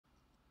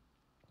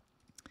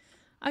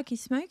Okie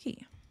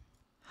smoky.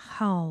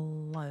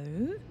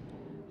 Hello.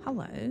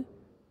 Hello.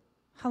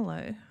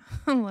 Hello.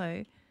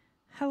 Hello.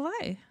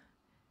 Hello.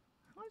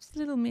 What's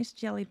little Miss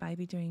Jelly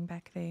Baby doing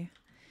back there?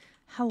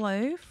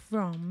 Hello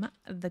from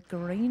the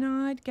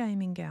Green-Eyed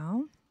Gaming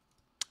Gal.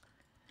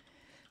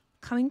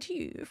 Coming to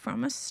you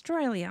from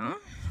Australia,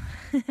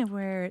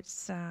 where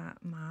it's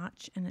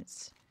March and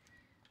it's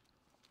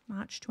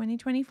March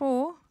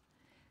 2024.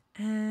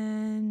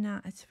 And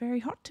it's very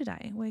hot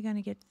today. We're going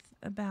to get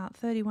about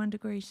 31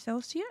 degrees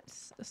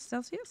Celsius.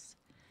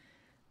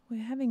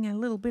 We're having a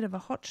little bit of a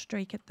hot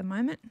streak at the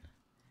moment.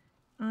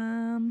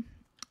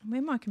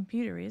 Where my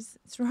computer is,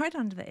 it's right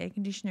under the air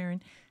conditioner,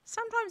 and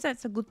sometimes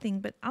that's a good thing,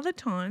 but other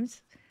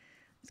times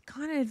it's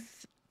kind of,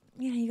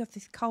 you got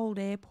this cold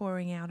air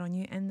pouring out on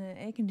you and the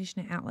air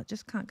conditioner outlet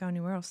just can't go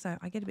anywhere else, so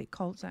I get a bit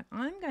cold. So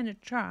I'm going to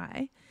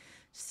try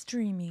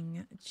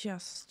streaming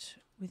just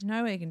with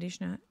no air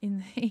conditioner in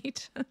the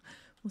heat.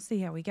 We'll see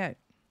how we go.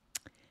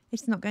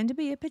 It's not going to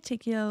be a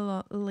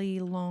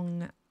particularly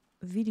long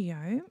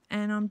video,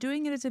 and I'm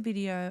doing it as a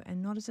video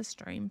and not as a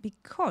stream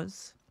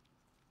because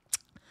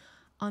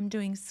I'm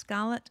doing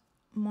Scarlet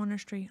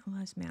Monastery. Oh,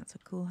 those mounts are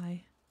cool,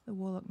 hey? The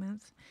Warlock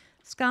mounts.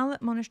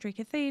 Scarlet Monastery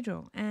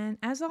Cathedral. And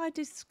as I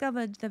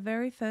discovered the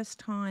very first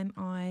time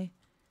I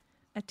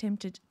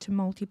attempted to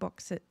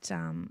multi-box it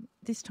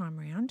this time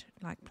around,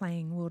 like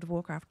playing World of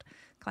Warcraft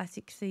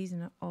Classic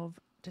Season of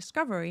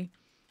Discovery,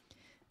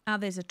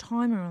 there's a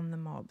timer on the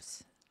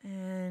mobs.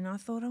 And I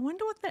thought, I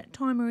wonder what that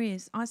timer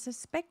is. I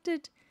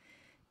suspected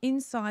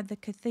inside the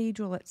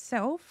cathedral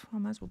itself, I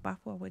might as well buff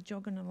while we're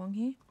jogging along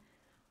here.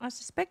 I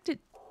suspected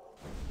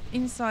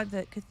inside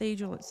the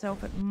cathedral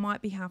itself it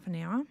might be half an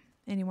hour.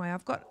 Anyway,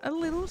 I've got a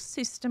little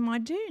system I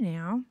do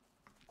now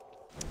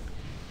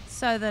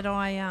so that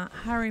I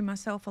hurry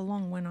myself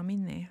along when I'm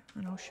in there,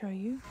 and I'll show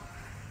you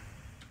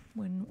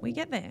when we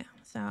get there.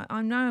 So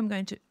I know I'm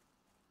going to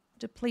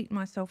deplete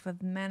myself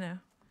of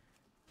mana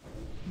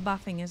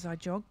buffing as I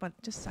jog, but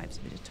it just saves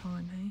a bit of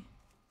time, hey?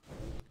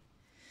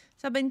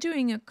 So I've been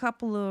doing a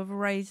couple of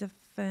Razor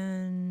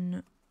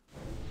Fin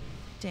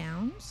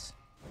downs.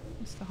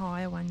 It's the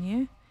higher one,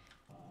 yeah.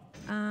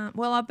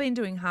 Well, I've been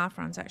doing half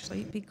runs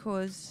actually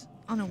because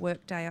on a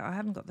work day I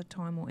haven't got the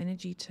time or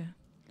energy to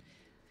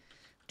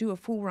do a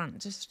full run.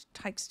 It just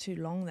takes too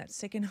long, that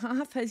second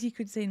half, as you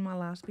could see in my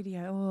last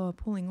video. Oh,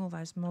 pulling all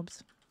those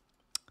mobs.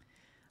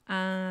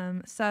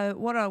 So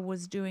what I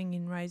was doing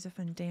in Razor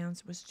Fin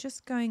Downs was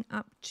just going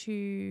up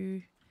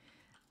to,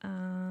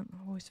 I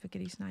always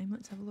forget his name.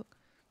 Let's have a look.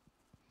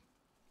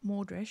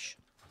 Mordresh.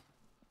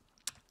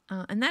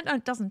 And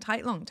that doesn't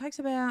take long. It takes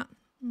about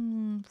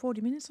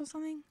 40 minutes or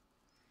something.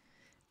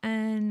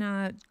 And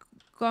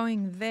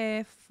going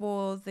there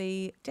for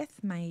the Death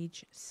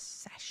Mage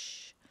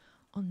sash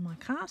on my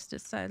caster.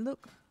 So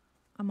look,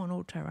 I'm on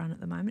auto run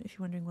at the moment if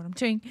you're wondering what I'm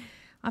doing.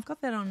 I've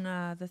got that on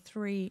the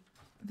 3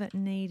 that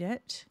need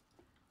it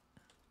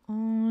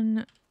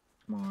on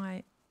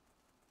my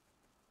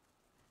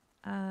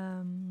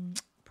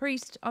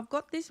priest. I've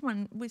got this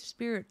one with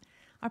spirit.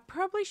 I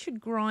probably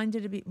should grind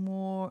it a bit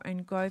more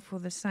and go for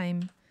the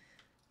same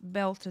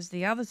belt as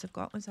the others have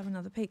got. Let's have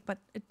another peek. But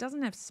it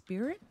doesn't have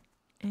spirit,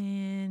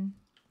 and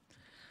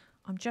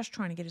I'm just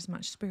trying to get as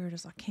much spirit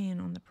as I can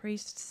on the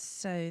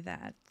priest so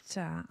that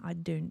I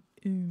don't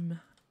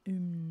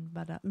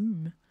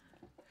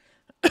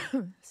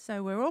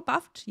So we're all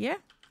buffed, yeah?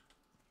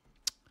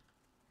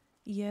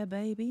 Yeah,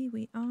 baby,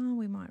 we are.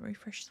 We might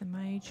refresh the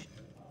mage.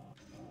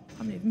 I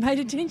haven't even paid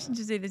attention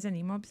to see if there's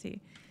any mobs here.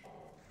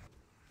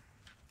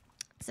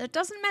 So it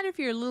doesn't matter if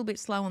you're a little bit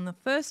slow on the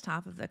first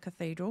half of the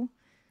cathedral,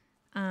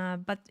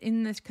 but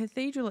in the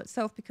cathedral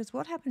itself, because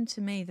what happened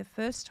to me the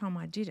first time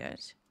I did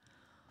it,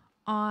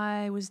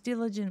 I was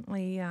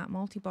diligently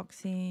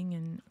multi-boxing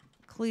and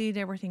cleared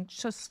everything,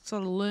 just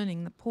sort of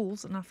learning the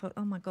pulls, and I thought,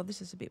 oh my God,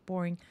 this is a bit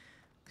boring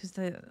because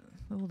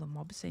all the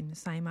mobs seem the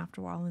same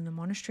after a while in the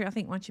monastery. I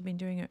think once you've been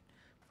doing it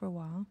for a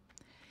while.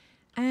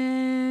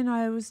 And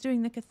I was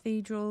doing the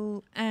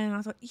cathedral and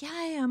I thought,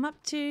 yay, I'm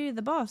up to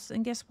the boss.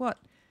 And guess what?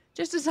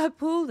 Just as I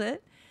pulled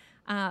it,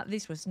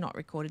 this was not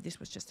recorded, this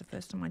was just the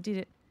first time I did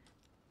it,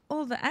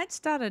 all the ads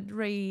started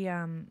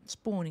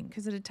spawning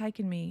because it had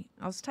taken me,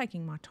 I was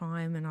taking my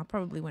time and I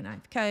probably went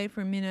AFK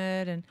for a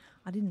minute and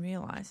I didn't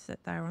realise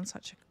that they were on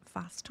such a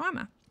fast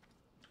timer.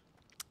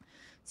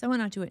 So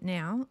when I do it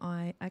now,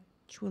 I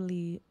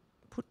actually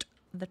put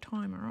the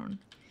timer on.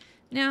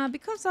 Now,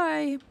 because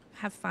I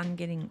have fun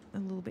getting a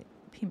little bit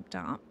pimped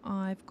up,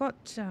 I've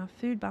got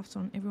food buffs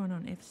on everyone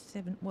on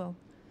F7. Well,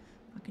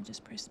 I can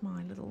just press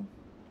my little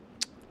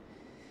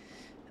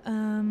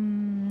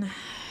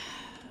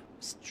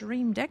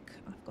stream deck.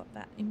 I've got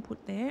that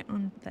input there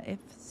on the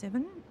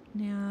F7.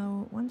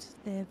 Now, once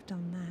they've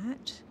done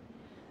that,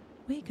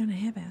 we're going to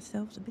have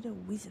ourselves a bit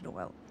of wizard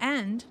oil.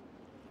 And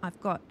I've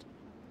got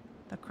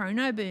the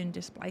chrono burn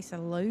displacer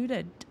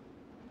loaded.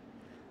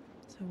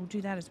 So we'll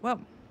do that as well.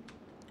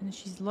 And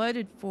she's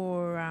loaded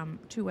for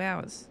 2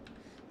 hours.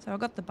 So I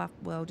got the buff,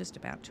 well, just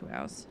about 2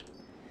 hours.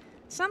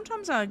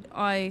 Sometimes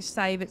I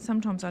save it,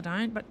 sometimes I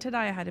don't. But today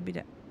I had a bit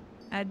of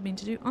admin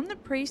to do. On the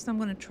priest, I'm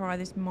going to try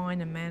this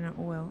minor mana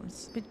oil.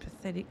 It's a bit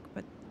pathetic,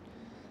 but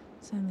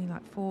it's only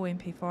like 4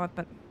 MP5,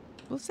 but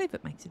we'll see if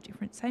it makes a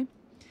difference, hey?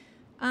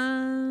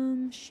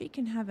 She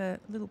can have a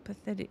little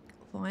pathetic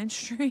lion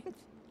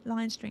strength.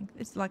 Lion strength.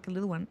 It's like a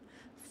little one.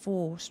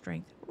 4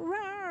 strength.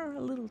 Rawr, a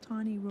little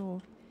tiny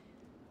roar.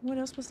 What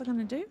else was I going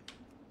to do?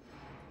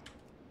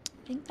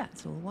 I think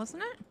that's all,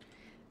 wasn't it?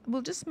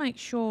 We'll just make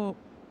sure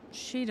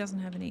she doesn't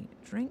have any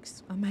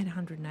drinks. I made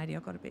 180. I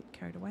got a bit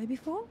carried away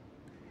before.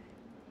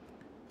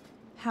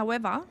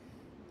 However,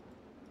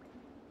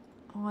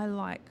 I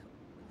like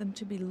them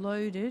to be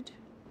loaded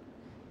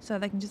so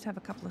they can just have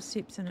a couple of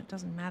sips and it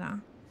doesn't matter.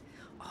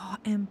 Oh,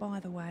 and by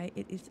the way,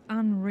 it is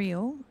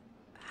unreal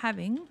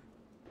having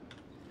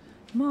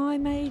my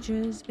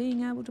mages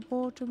being able to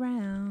port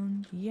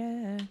around.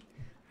 Yeah.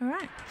 All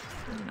right.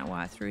 I don't know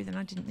why I threw them.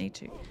 I didn't need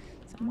to.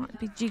 So I might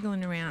be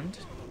jiggling around.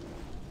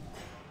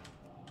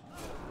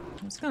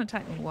 It's going to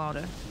take me a while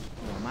to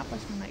warm up. I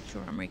just want to make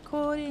sure I'm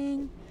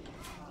recording.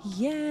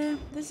 Yeah,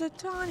 there's a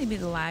tiny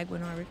bit of lag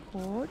when I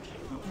record.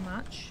 Not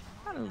much,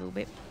 but a little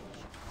bit.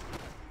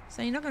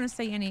 So you're not going to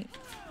see any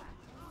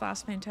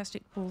fast,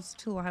 fantastic pulls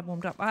till I have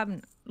warmed up. I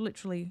haven't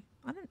literally,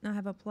 I don't know,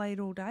 have I played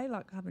all day?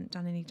 Like I haven't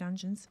done any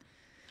dungeons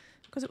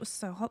because it was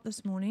so hot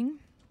this morning.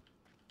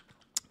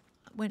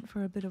 Went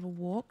for a bit of a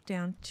walk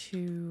down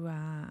to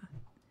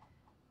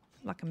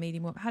like a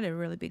medium walk. I had a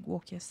really big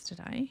walk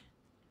yesterday.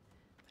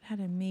 Had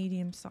a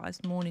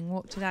medium-sized morning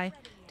walk today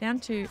down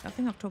to, I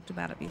think I've talked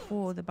about it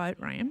before, the boat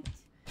ramp,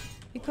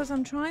 because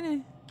I'm trying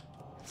to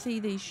see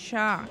these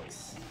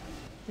sharks,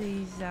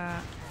 these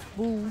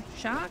bull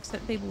sharks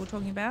that people were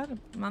talking about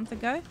a month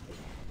ago,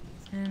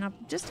 and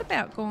I've just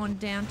about gone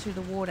down to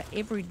the water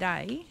every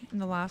day in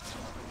the last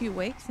few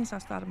weeks since I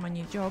started my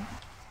new job.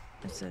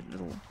 It's a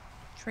little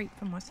treat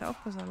for myself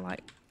because I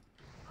like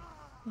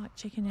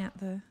checking out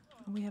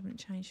we haven't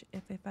changed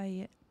FFA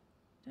yet,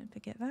 don't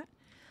forget that.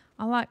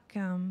 I like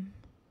going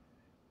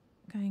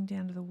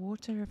down to the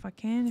water if I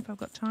can, if I've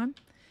got time,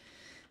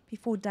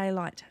 before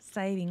daylight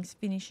savings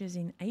finishes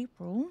in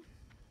April.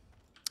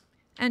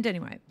 And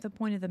anyway, the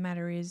point of the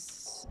matter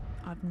is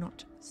I've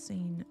not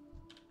seen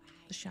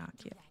the shark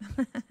yet.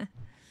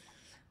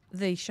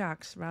 The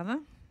sharks,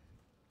 rather.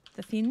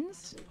 The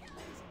fins.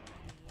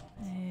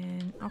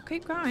 And I'll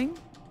keep going.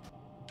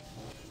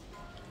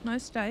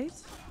 Most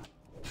days.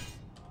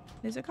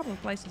 There's a couple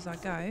of places I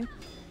go.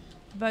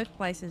 Both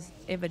places,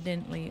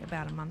 evidently,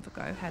 about a month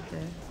ago, had the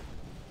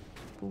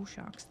bull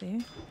sharks there.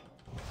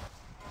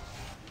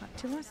 But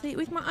till I see it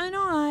with my own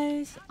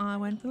eyes, I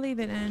won't believe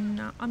it.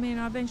 And, I mean,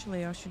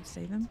 eventually I should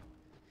see them.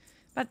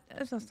 But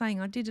as I was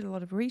saying, I did a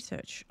lot of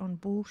research on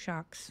bull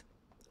sharks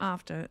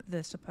after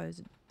the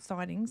supposed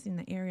sightings in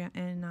the area.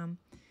 And,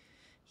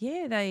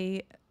 yeah,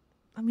 they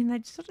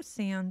sort of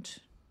sound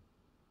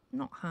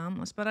not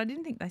harmless, but I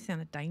didn't think they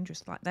sounded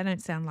dangerous. Like, they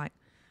don't sound like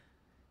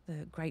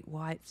the great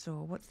whites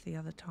or what's the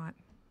other type?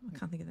 I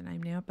can't think of the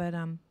name now, but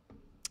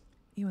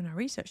when I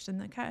researched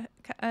them,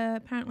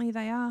 apparently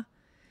they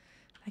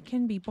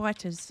can be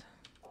biters.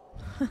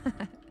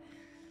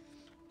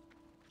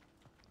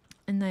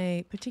 And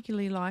they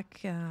particularly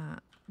like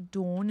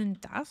dawn and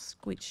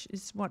dusk, which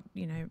is what,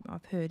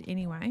 I've heard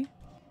anyway.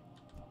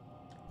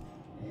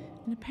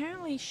 And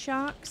apparently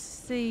sharks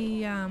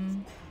see,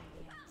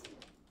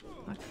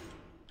 like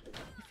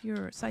if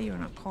you're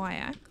on a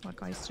kayak,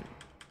 like I used to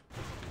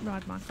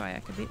ride my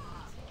kayak a bit.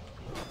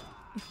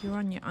 If you're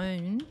on your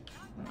own,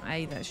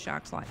 there's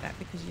sharks like that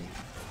because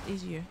you're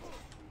easier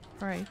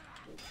prey.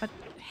 But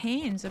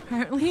hands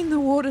apparently in the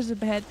water is a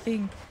bad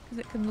thing because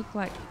it can look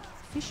like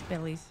fish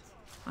bellies.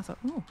 I thought,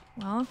 oh,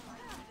 well,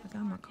 I go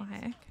on my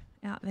kayak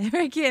out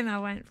there again. I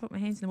won't put my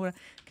hands in the water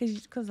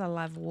because I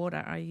love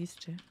water. I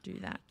used to do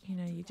that.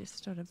 You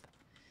just sort of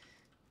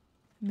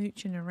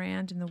mooching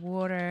around in the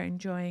water,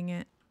 enjoying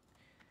it.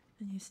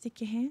 And you stick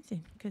your hands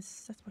in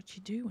because that's what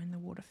you do when the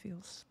water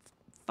feels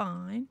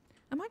fine.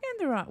 Am I going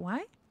the right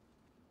way?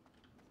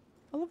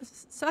 All of a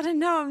sudden,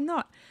 no, I'm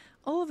not.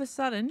 All of a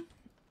sudden,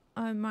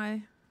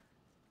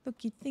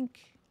 look, you'd think,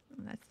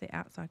 that's the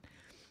outside.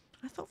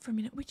 I thought for a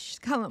minute, which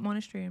Scarlet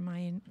Monastery am I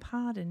in?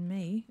 Pardon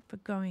me for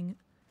going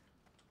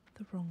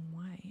the wrong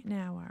way.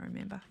 Now I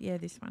remember. Yeah,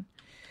 this one.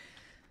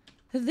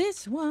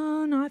 This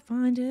one, I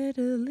find it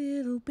a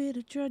little bit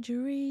of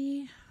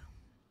drudgery.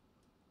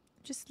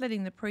 Just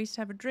letting the priest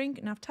have a drink,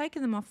 and I've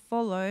taken them off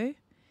follow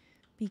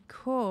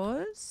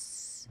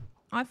because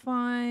I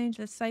find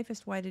the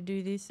safest way to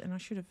do this, and I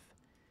should have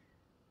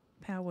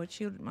power word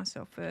shielded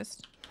myself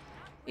first,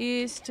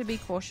 is to be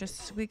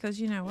cautious, because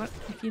you know what,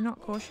 if you're not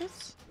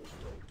cautious,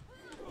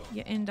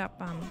 you end up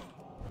having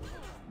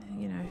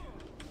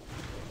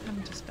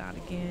to start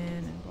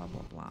again and blah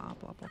blah blah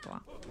blah blah blah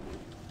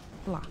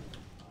blah.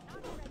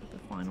 The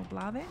final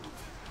blah there.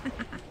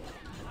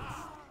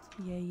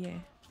 yeah.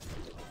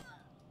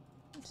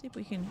 See if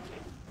we can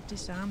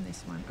disarm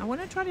this one. I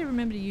want to try to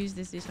remember to use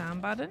this disarm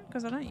button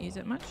because I don't use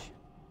it much.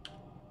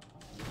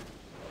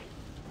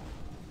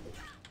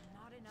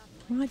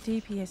 My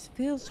DPS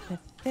feels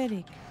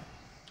pathetic.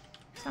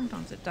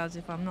 Sometimes it does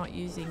if I'm not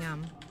using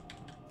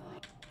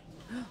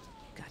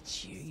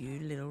Got you, you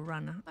little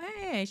runner. Oh,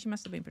 yeah, she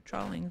must have been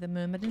patrolling the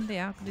myrmidon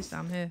there. I could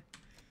disarm her.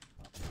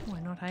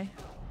 Why not, hey?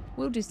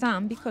 We'll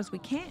disarm because we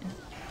can.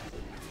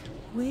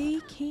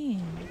 We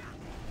can.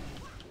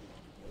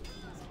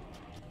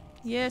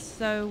 Yes,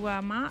 so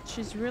March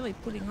is really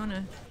putting on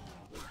a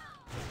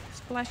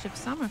splash of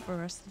summer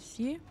for us this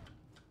year.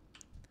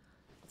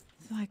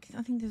 It's like,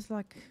 I think there's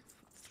like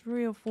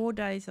 3 or 4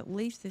 days at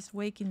least this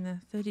week in the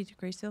 30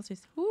 degrees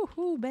Celsius.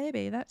 Woohoo,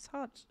 baby, that's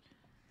hot.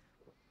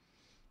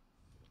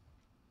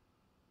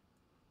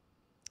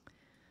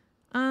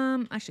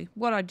 Actually,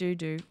 what I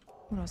do,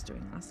 what I was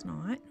doing last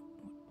night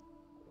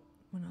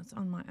when I was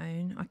on my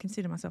own, I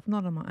consider myself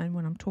not on my own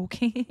when I'm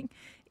talking,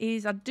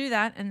 is I'd do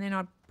that and then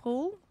I'd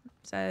pull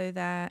so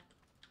that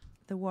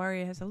the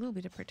warrior has a little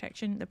bit of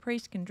protection. The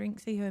priest can drink.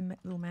 See her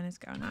little manners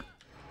going up.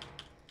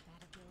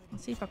 I'll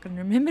see if I can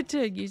remember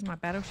to use my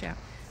battle shout.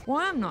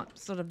 Why I'm not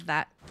sort of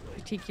that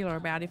particular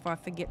about if I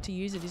forget to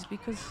use it is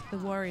because the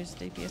warrior's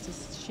DPS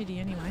is shitty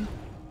anyway.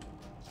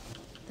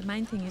 The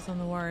main thing is on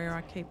the warrior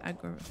I keep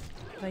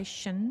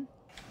aggravation.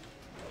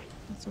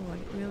 That's all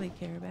I really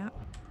care about.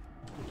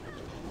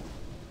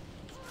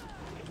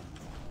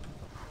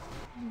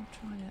 I'll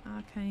try to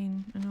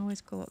arcane, and I always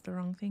call it the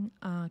wrong thing.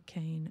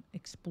 Arcane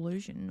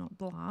explosion, not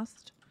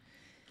blast.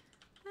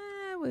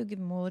 We'll give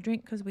them all a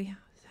drink because we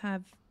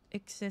have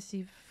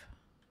excessive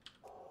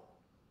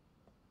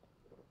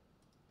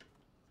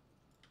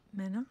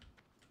mana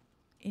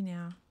in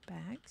our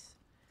bags.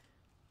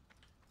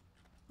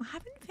 I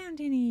haven't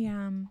found any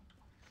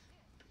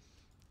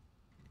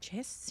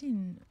chests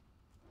in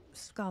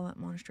Scarlet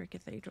Monastery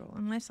Cathedral,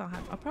 unless I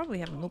have. I probably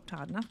haven't looked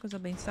hard enough because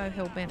I've been so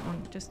hell-bent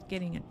on just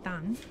getting it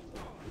done.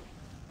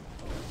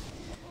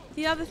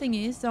 The other thing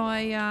is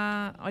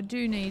I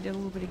do need a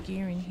little bit of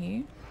gear in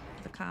here,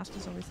 the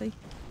casters obviously,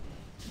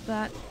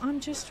 but I'm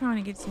just trying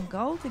to get some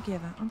gold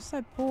together. I'm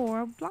so poor.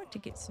 I would like to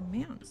get some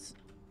mounts.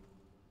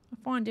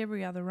 I find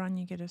every other run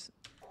you get a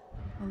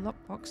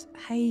lockbox.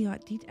 Hey, I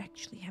did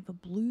actually have a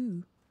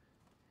blue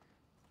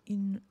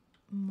in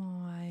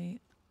my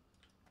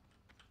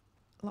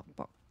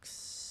lockbox.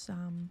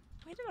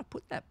 Where did I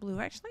put that blue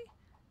actually?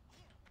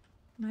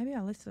 Maybe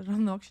I listed it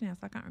on the auction house.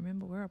 I can't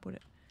remember where I put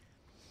it.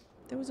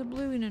 There was a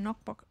blue in a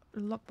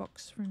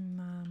lockbox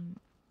from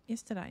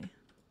yesterday.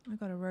 I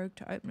got a rogue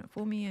to open it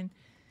for me and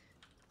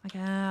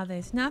like,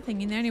 there's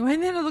nothing in there anyway.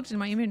 And then I looked in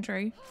my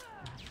inventory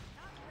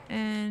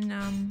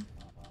and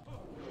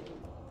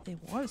there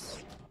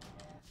was.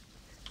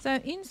 So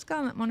in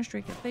Scarlet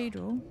Monastery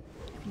Cathedral,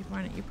 if you've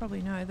run it, you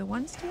probably know, the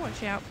ones to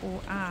watch out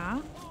for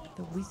are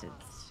the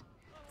wizards.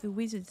 The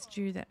wizards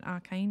do that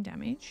arcane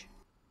damage.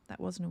 That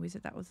wasn't a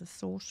wizard, that was a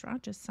sorcerer,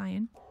 just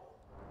saying.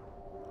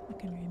 I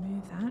can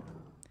remove that.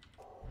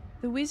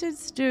 The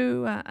wizards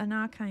do an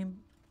arcane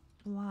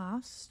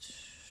blast.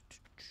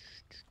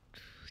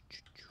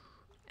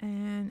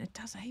 And it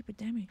does a heap of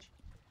damage.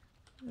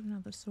 Got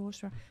another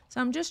sorcerer.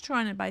 So I'm just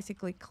trying to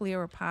basically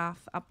clear a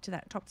path up to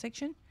that top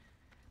section.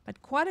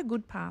 But quite a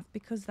good path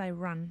because they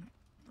run.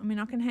 I mean,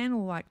 I can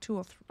handle like 2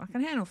 or I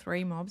can handle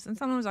 3 mobs, and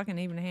sometimes I can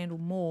even handle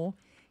more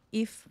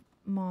if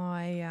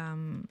my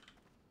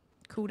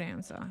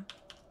cooldowns are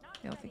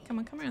healthy. Come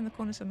on, come around the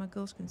corner so my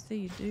girls can see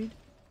you, dude.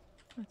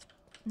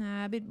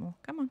 Nah, a bit more.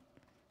 Come on.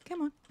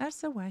 Come on.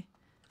 That's the way.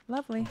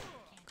 Lovely.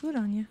 Good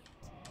on you.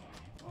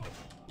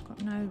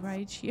 Got no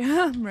rage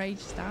here. I'm rage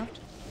starved.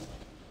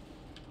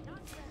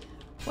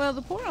 Well,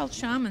 the poor old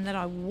shaman that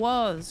I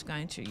was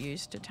going to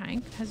use to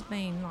tank has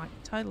been like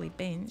totally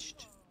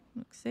benched.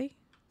 Look, see?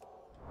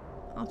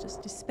 I'll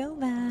just dispel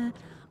that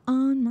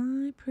on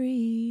my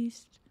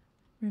priest.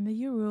 Remember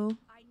your rule.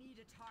 I need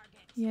a target.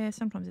 Yeah,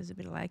 sometimes there's a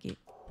bit of lag here.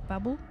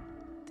 Bubble,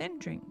 then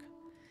drink.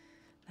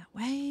 That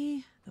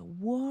way the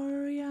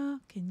warrior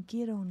can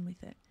get on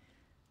with it.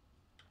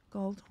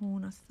 Gold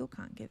horn, I still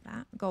can't get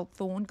that. Gold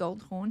thorn,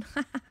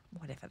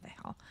 whatever the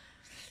hell.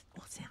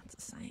 All sounds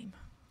the same.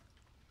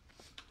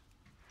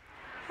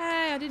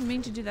 Hey, I didn't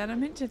mean to do that. I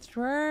meant to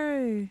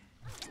throw.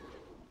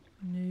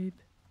 Noob.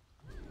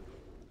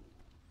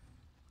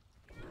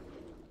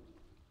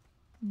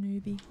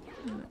 Newbie.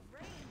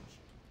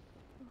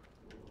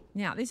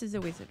 Now, this is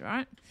a wizard,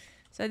 right?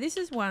 So this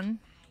is one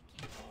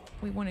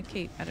we want to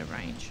keep at a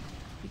range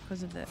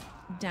because of the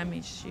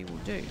damage she will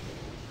do.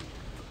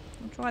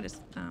 I'll try to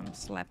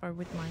slap her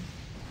with my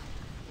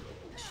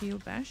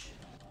shield bash.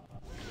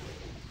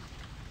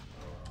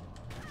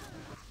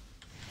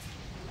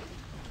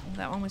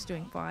 That one was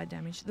doing fire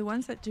damage. The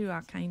ones that do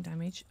arcane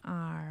damage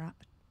are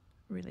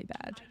really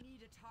bad. I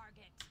need a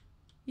target.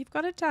 You've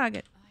got a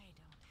target. I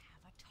don't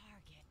have a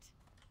target.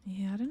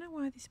 Yeah, I don't know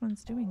why this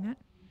one's doing that.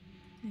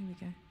 There we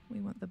go.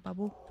 We want the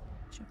bubble,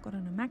 which I've got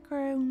on a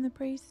macro on the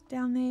priest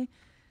down there.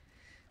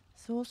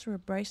 Sorcerer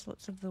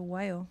bracelets of the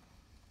whale.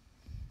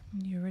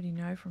 You already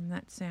know from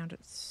that sound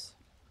it's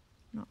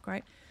not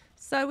great.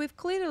 So we've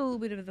cleared a little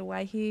bit of the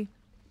way here.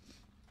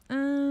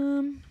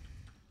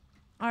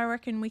 I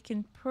reckon we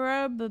can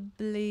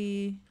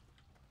probably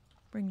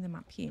bring them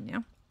up here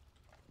now.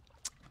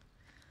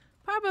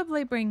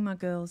 Probably bring my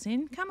girls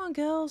in. Come on,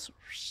 girls.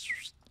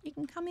 You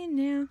can come in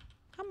now.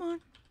 Come Come on.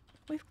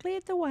 We've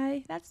cleared the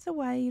way. That's the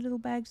way, you little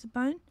bags of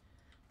bone.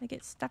 They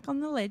get stuck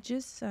on the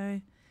ledges, so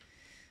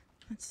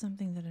that's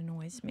something that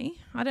annoys me.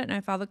 I don't know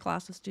if other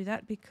classes do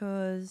that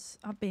because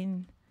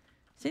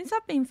since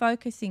I've been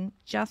focusing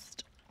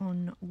just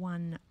on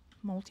one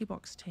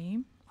multi-box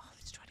team. Oh,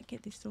 let's try to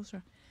get this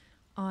sorcerer.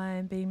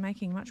 I've been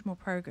making much more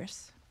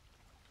progress.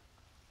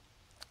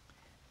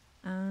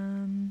 We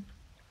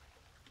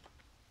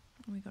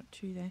got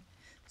 2 there.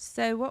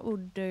 So what we'll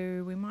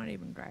do, we might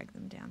even drag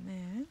them down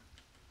there.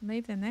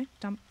 Leave them there.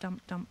 Dump,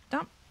 dump, dump,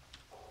 dump.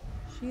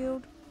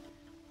 Shield.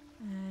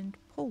 And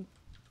pull.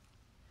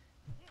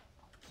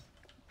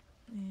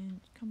 And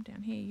come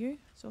down here, you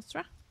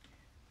sorcerer.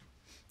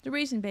 The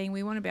reason being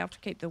we want to be able to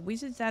keep the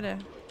wizards at a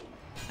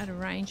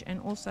range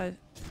and also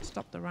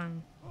stop the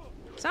run.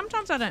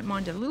 Sometimes I don't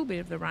mind a little bit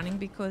of the running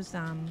because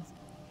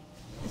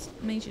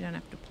it means you don't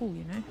have to pull,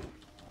 you know.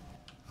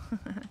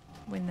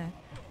 When the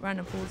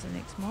runner pulls the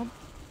next mob.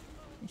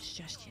 It's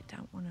just you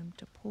don't want them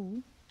to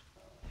pull.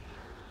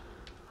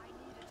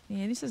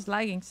 Yeah, this is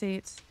lagging. See,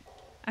 it's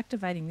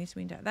activating this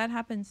window. That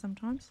happens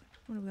sometimes.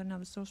 What have we got?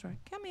 Another sorcerer.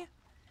 Come here.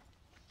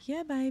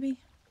 Yeah, baby.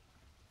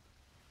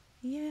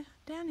 Yeah,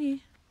 down here.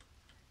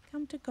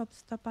 Come to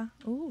Gobstopper.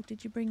 Oh,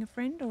 did you bring a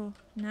friend or...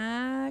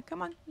 Nah,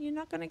 come on. You're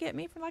not going to get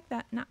me for like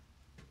that. Nah.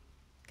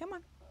 Come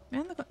on.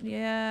 Round the...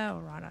 Yeah,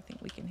 all right. I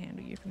think we can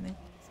handle you from there.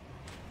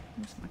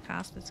 Most of my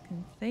casters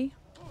can see.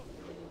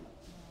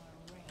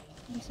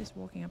 He's just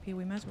walking up here.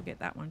 We might as well get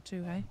that one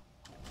too, hey?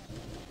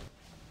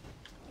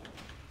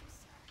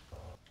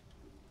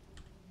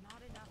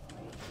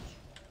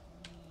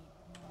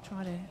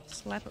 Try to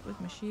slap it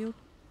with my shield.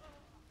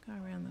 Go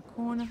around the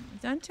corner.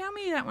 Don't tell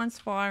me that one's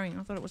firing.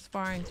 I thought it was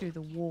firing through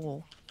the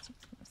wall. I was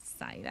going to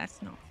say,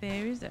 that's not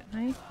fair, is it,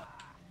 hey?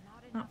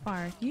 Not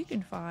fair if you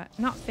can fire.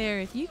 Not fair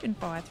if you can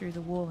fire through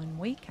the wall and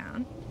we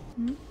can't.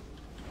 Hmm?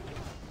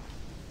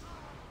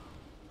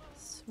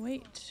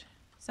 Sweet.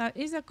 So it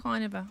is a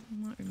kind of a,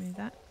 I might remove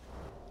that,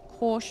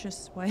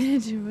 cautious way to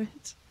do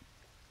it.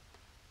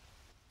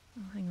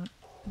 Oh, hang on.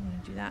 I'm going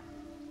to do that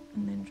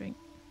and then drink.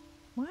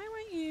 Why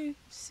won't you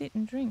sit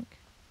and drink?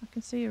 I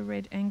can see a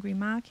red angry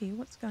mark here.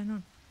 What's going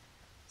on?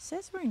 It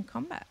says we're in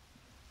combat.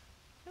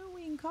 Who are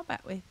we in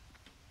combat with?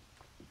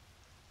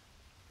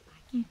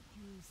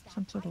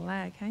 Some sort of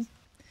lag, hey?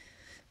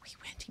 We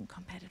weren't in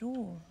combat at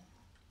all.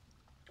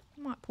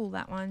 I might pull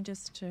that one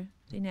just to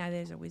see. Now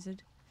there's a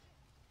wizard.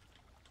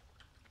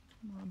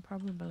 Well, I'm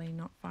probably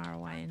not far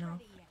away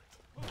enough.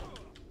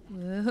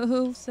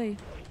 We'll see.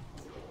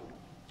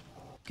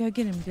 Go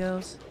get him,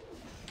 girls.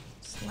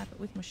 Slap it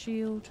with my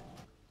shield.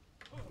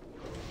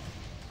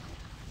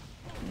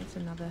 There's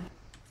another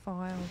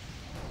file.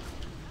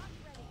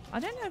 I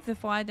don't know if the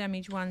fire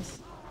damage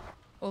ones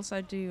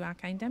also do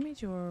arcane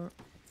damage or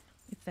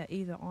if they're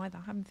either. I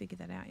haven't figured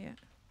that out yet.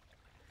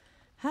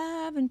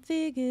 Haven't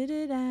figured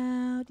it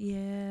out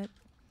yet.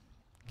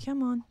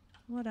 Come on.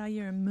 What are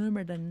you, a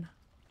myrmidon?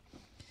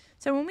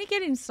 So when we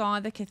get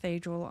inside the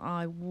cathedral,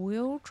 I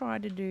will try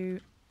to do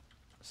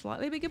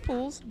slightly bigger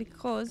pulls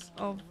because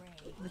of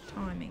the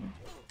timing.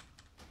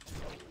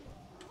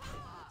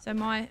 So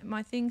my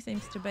thing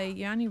seems to be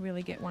you only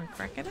really get one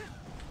crack at it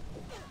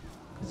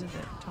because of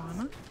the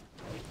timer.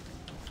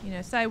 You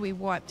know, say we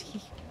wiped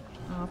here.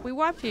 If we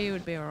wiped here, it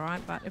would be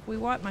alright, but if we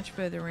wipe much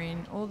further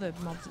in, all the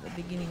mobs at the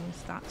beginning will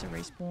start to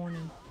respawn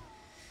and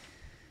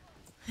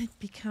it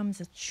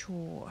becomes a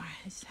chore,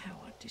 is how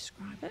I'd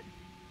describe it.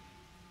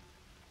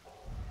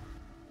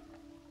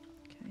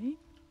 Okay.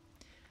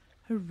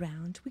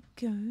 Around we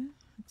go.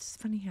 It's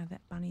funny how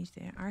that bunny's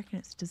there. I reckon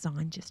it's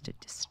designed just to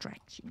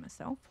distract you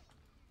myself.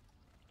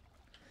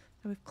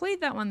 So we've cleared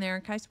that one there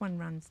in case one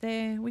runs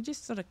there. We're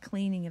just sort of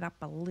cleaning it up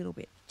a little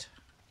bit.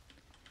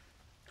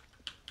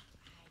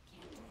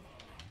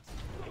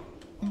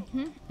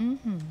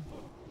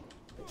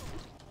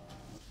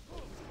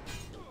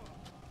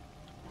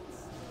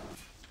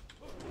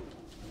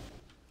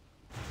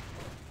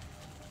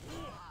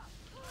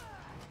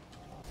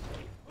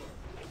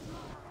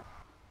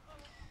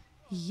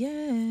 Yeah.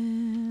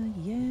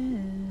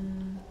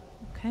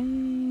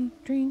 Okay,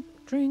 drink.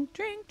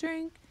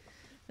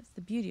 That's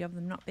the beauty of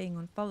them not being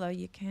on follow.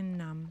 You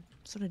can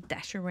sort of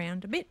dash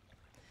around a bit.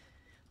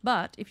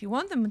 But if you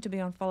want them to be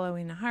on follow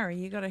in a hurry,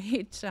 you got to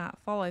hit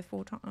follow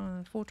four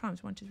times.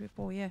 1, 2, 3,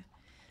 4. Yeah.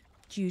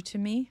 Due to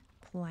me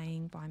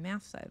playing by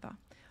Mouseover.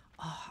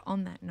 Oh,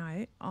 on that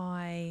note,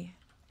 I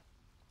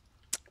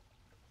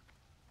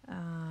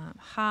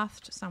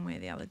halved somewhere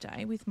the other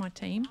day with my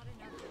team.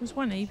 It was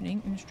one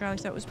evening in Australia,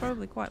 so it was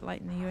probably quite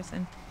late in the US.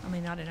 And I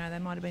mean, I don't know. They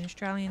might have been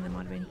Australian. They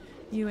might have been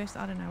US.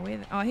 I don't know where.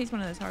 Oh, here's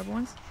one of those horrible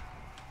ones.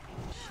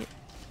 Shit.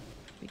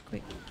 Be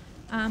quick.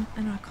 And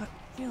I got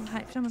real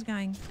hate. Someone's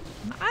going,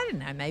 I don't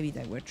know, maybe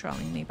they were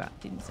trolling me, but it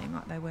didn't seem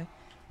like they were.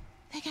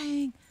 They're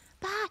going,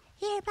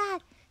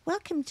 bot,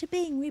 welcome to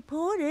being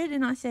reported.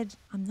 And I said,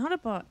 I'm not a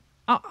bot.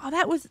 Oh,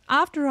 that was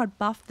after I'd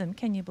buffed them.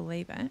 Can you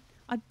believe it?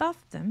 I'd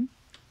buffed them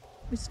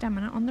with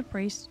stamina on the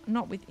priest,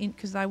 not with int,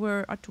 because I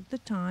took the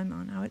time.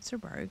 Oh no, it's a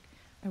rogue.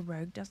 A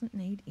rogue doesn't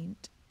need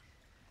int.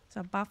 So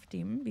I buffed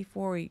him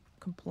before he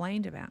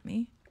complained about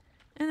me.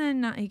 And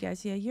then he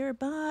goes, yeah, you're a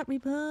bot,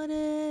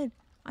 reported.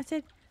 I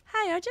said,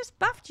 hey, I just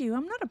buffed you.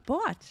 I'm not a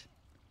bot.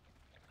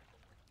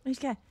 He's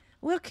going,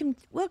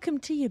 welcome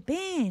to your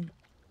ban.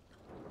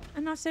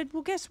 And I said,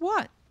 well, guess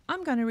what?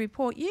 I'm going to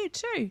report you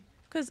too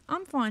because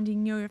I'm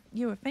finding you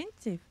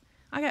offensive.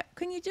 I go,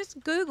 can you just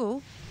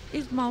Google,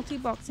 is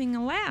multiboxing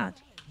allowed?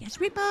 Yes,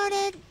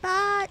 reported,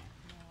 bot.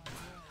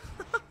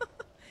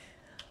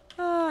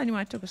 Oh, anyway,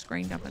 I took a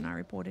screen dump and I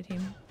reported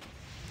him.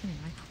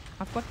 Anyway,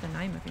 I've got the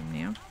name of him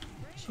now.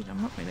 Shit,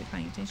 I'm not really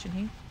paying attention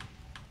here.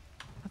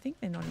 I think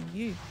they're not in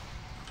view.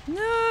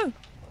 No!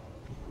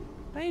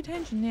 Pay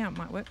attention now, it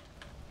might work.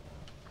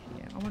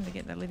 Yeah, I wanted to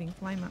get that living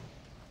flame up.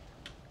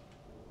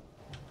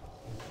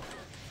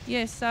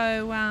 Yeah,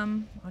 so,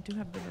 I do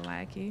have a bit of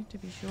lag here, to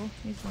be sure.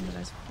 Here's one of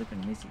those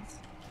flipping lizards.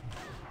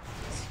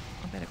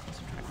 I better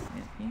concentrate on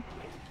that here.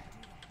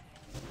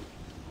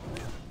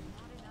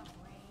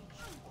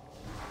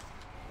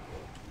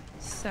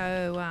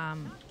 So,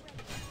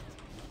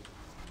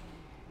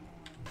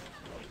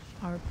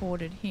 I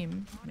reported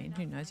him. I mean,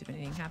 who knows if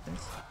anything happens.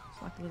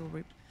 It's like a little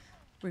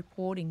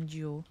reporting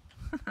duel.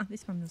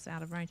 This one was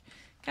out of range.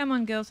 Come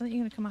on, girls. I think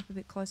you're going to come up a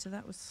bit closer.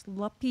 That was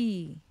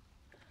sloppy.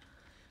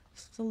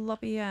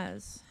 Sloppy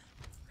as.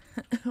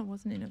 I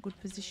wasn't in a good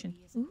position.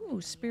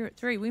 Ooh, Spirit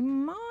 3. We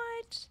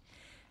might,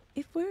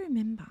 if we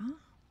remember,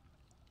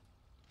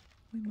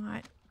 we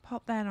might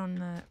pop that on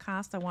the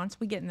caster once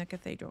we get in the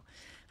cathedral.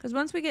 Because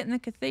once we get in the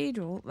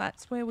cathedral,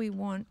 that's where we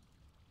want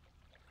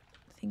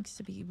things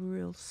to be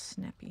real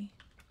snappy.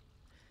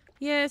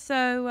 Yeah,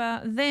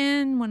 so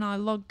then when I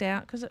logged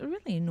out, because it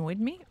really annoyed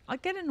me. I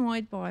get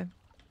annoyed by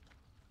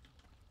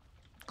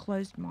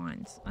closed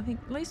minds. I think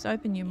at least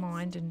open your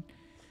mind and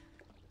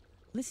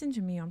listen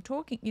to me. I'm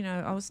talking, you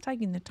know, I was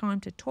taking the time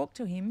to talk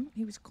to him.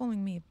 He was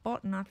calling me a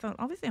bot and I thought,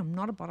 obviously I'm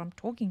not a bot. I'm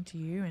talking to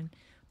you and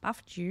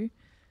buffed you.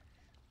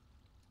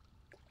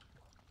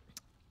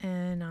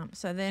 And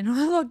so then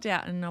I logged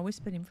out and I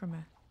whispered him from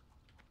a,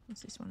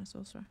 what's this one, a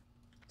sorcerer?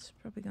 It's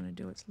probably going to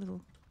do its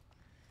little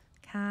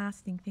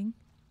casting thing.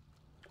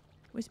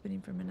 Whispered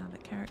him from another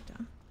character.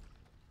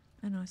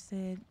 And I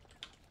said,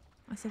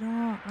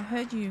 oh, I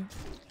heard you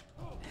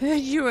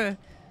were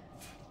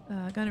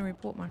going to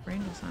report my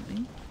friend or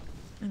something.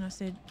 And I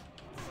said,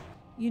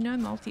 you know,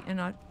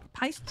 and I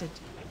pasted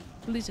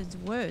Blizzard's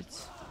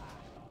words.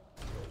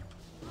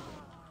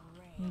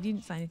 And he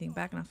didn't say anything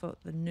back, and I thought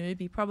the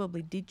newbie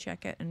probably did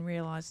check it and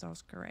realised I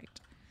was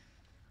correct.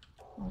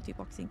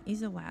 Multiboxing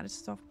is allowed.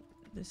 It's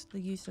the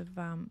use of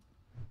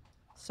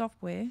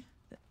software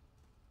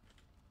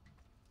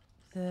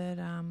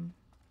that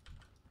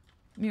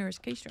mirrors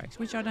keystrokes,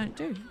 which I don't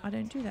do. I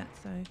don't do that,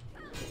 so.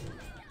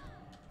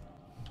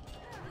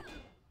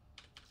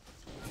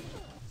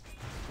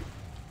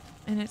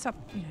 And it's up,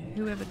 you know,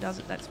 whoever does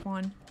it, that's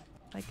fine.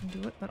 They can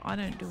do it, but I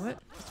don't do it.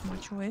 It's my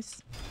choice.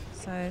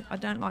 So I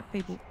don't like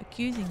people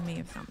accusing me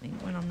of something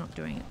when I'm not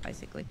doing it,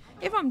 basically.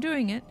 If I'm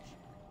doing it,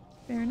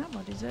 fair enough,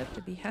 I deserve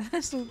to be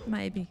hassled,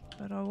 maybe,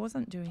 but I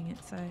wasn't doing it,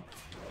 so.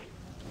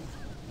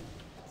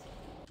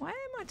 Why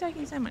am I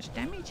taking so much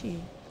damage here?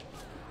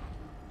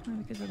 Oh,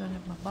 because I don't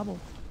have my bubble.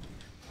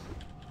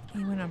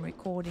 And when I'm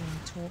recording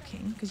and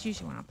talking, because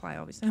usually when I play,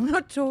 obviously, I'm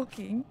not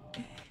talking.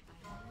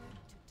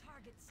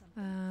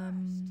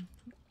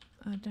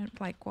 I don't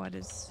play quite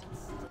as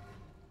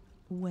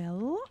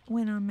well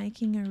when I'm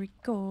making a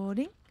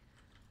recording.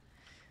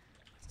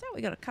 So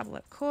we got a couple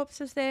of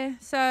corpses there.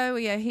 So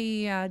yeah,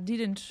 he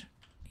didn't,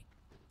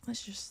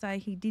 let's just say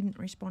he didn't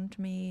respond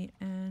to me,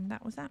 and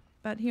that was that.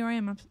 But here I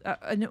am.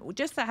 And it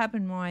just so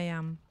happened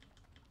I'm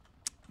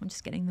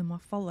just getting them. I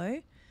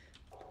follow.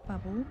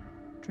 Bubble.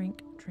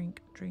 Drink.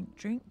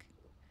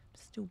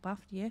 Still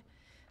buffed, yeah.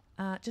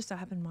 Just so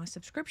happened my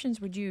subscriptions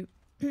were due.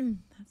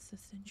 That's the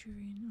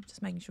Centurion. I'm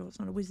just making sure it's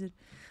not a wizard.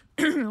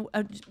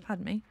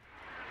 Pardon me.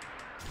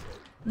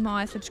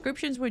 My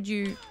subscriptions were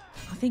due,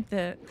 I think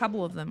the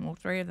couple of them or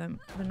three of them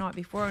the night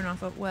before, and I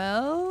thought,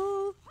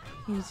 well,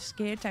 here's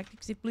scare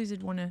tactics. If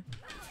Blizzard want to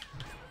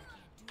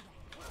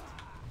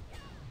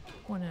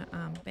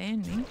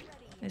ban me.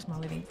 There's my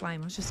living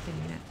flame. I was just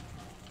getting that.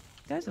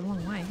 It goes a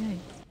long way, hey?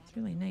 It's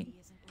really neat.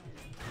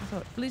 I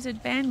thought,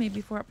 Blizzard banned me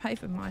before I pay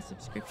for my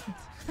subscriptions.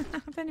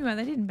 But anyway,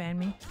 they didn't ban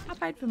me. I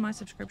paid for my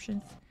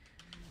subscriptions.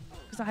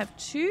 Because I have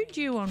 2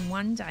 due on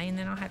one day and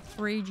then I have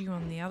 3 due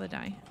on the other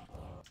day.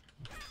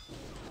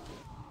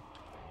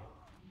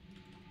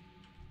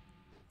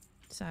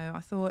 So I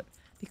thought,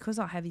 because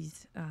I have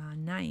his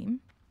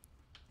name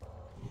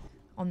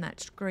on that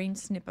screen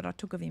snippet I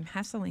took of him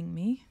hassling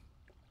me.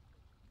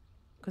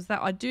 Because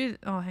that I do,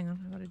 oh hang on,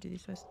 I've got to do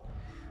this first.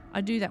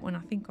 I do that when I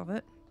think of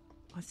it.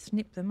 I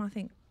snip them, I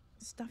think,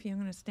 stuffy, I'm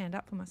going to stand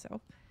up for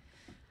myself.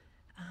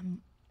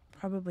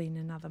 Probably in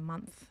another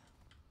month,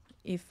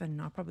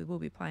 and I probably will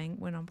be playing,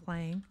 when I'm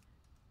playing,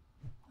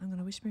 I'm going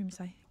to whisper him and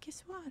say,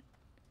 guess what?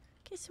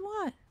 Guess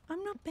what?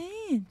 I'm not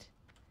banned.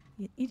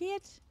 You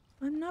idiot.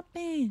 I'm not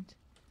banned.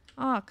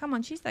 Oh, come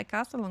on, jeez, they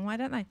cast a long way,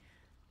 don't they?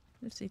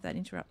 Let's see if that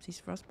interrupts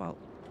his frostbolt.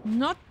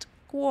 Not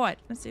quite.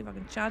 Let's see if I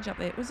can charge up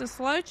there. It was a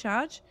slow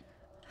charge.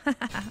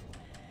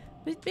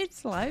 bit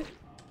slow.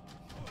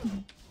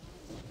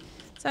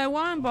 So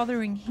while I'm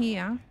bothering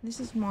here, this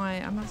is my,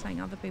 I'm not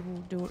saying other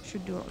people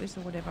should do it like this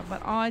or whatever,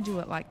 but I do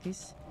it like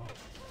this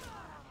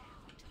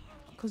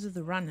because of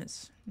the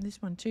runners.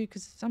 This one too,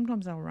 because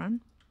sometimes I'll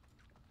run.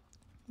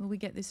 Well, we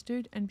get this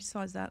dude, and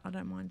besides that, I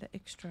don't mind the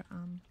extra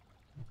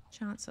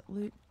chance at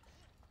loot.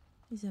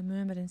 He's a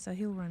myrmidon, so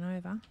he'll run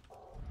over.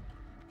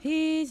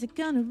 He's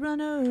gonna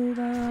run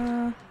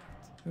over,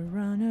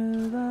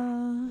 run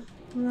over,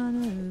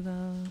 run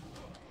over.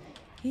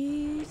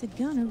 He's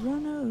gonna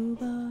run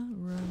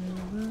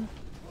over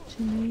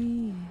to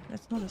me.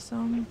 That's not a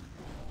song.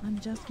 I'm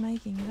just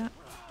making it up.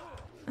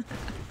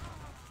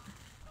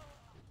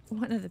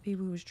 One of the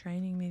people who was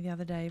training me the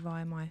other day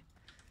via my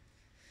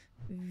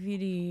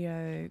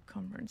video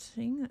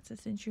conferencing, that's a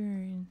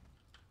Centurion,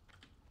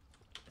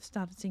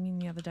 started singing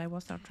the other day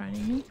whilst they were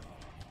training me.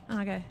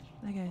 And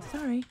they go,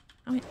 sorry.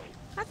 I mean,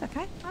 that's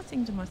okay. I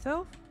sing to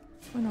myself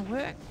when I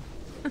work.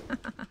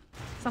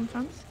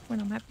 Sometimes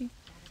when I'm happy.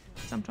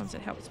 Sometimes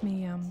it helps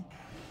me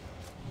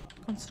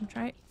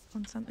concentrate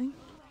on something.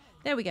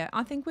 There we go.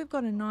 I think we've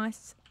got a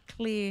nice,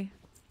 clear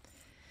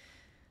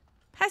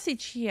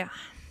passage here.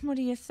 What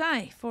do you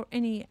say for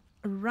any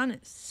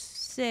runners?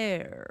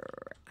 So,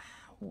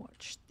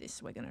 watch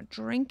this. We're going to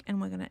drink and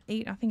we're going to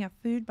eat. I think our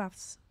food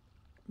buff's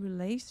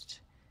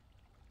released.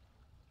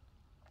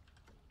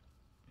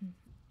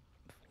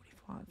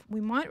 45. We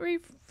might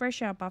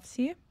refresh our buffs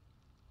here.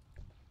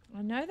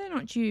 I know they're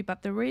not due,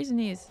 but the reason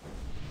is,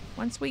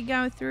 once we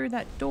go through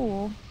that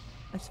door,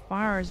 as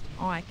far as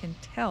I can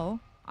tell,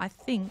 I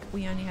think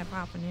we only have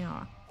half an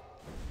hour.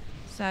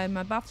 So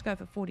my buffs go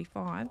for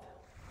 45.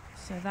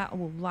 So that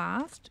will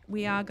last.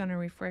 We are going to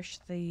refresh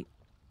the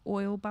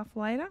oil buff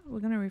later. We're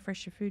going to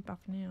refresh the food buff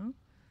now.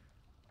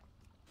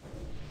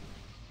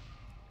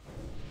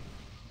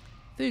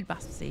 Food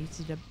buff's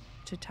easy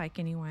to take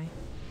anyway.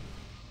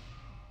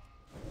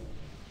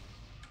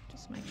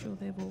 Just make sure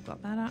they've all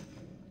got that up.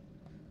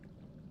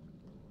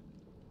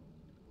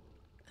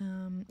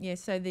 Yeah,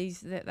 so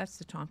that's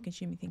the time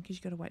consuming thing because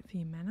you've got to wait for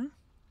your mana.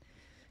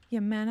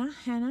 Your mana,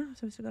 Hannah. So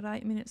we've still got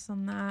 8 minutes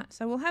on that.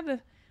 So we'll have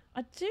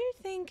I do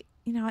think,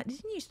 you know, I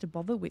didn't used to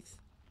bother with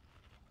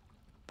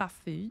buff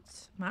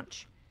foods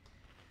much.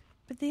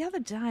 But the other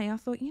day I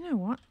thought, you know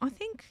what? I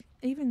think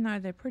even though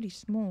they're pretty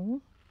small,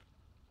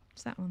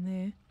 it's that one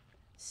there,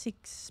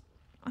 6,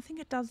 I think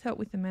it does help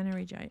with the mana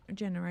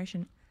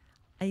regeneration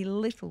a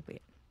little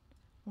bit.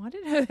 Why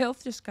did her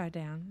health just go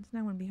down? There's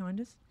no one behind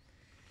us.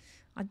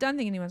 I don't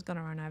think anyone's going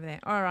to run over there.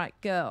 All right,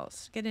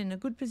 girls, get in a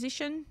good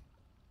position.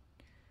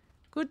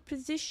 Good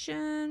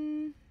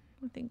position.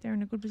 I think they're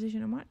in a good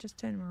position. I might just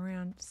turn them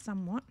around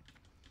somewhat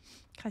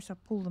in case I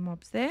pull the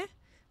mobs there,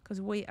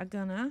 because we are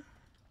going to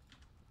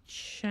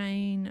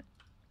chain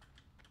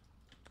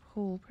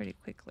pull pretty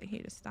quickly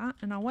here to start,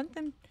 and I want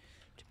them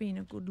to be in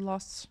a good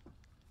loss.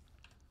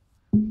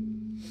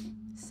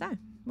 So,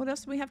 what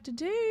else do we have to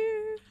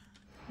do?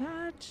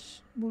 That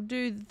we'll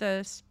do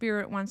the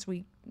spirit once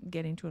we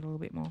get into it a little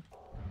bit more.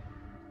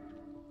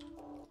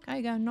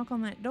 Okay, go knock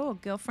on that door,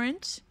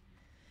 girlfriend.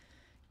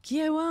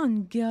 Go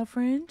on,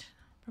 girlfriend.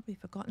 Probably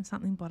forgotten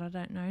something, but I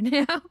don't know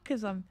now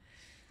because I've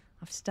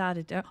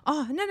started to...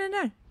 Oh,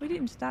 no. We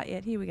didn't start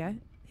yet. Here we go.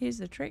 Here's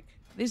the trick.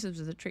 This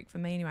was the trick for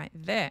me anyway.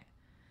 There.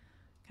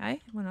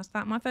 Okay, when I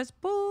start my first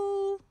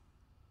pull.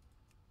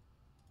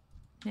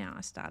 Now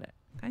I start it.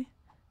 Okay.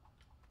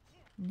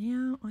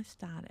 Now I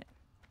start it.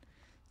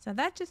 So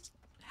that just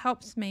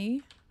helps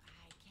me.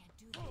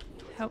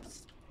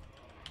 Helps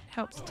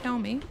tell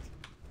me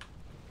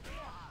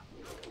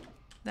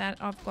that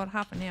I've got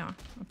half an hour.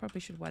 I probably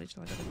should have waited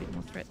till I got a bit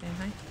more threat then,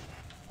 hey?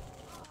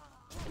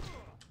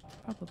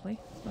 Probably,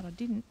 but I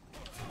didn't.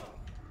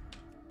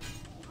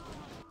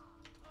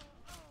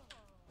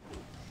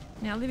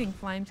 Now, Living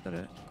Flame's got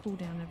a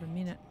cooldown every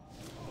minute.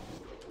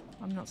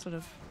 I'm not sort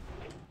of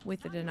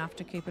with it enough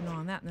to keep an eye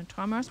on that in the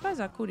timer. I suppose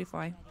I could if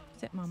I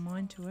set my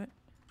mind to it.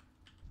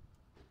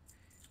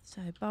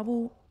 So,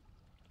 bubble,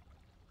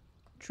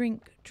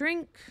 drink,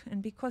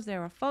 and because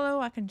they're a follow,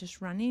 I can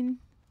just run in.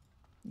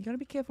 You got to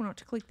be careful not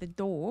to click the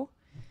door,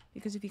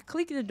 because if you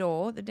click the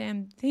door, the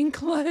damn thing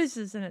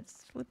closes and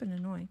it's flipping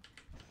annoying.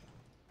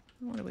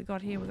 What have we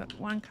got here? We've got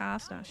one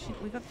caster.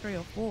 Shit, we've got 3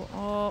 or 4.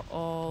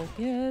 Oh,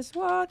 guess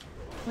what?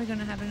 We're going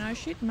to have an oh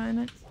shit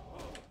moment.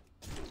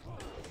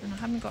 And I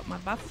haven't got my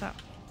buffs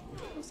up.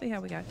 We'll see how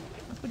we go.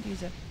 I could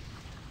use it.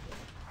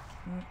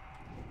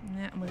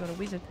 Nah, and we've got a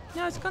wizard.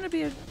 No, it's going to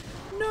be a...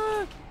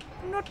 No!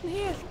 Not in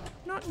here.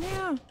 Not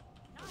now.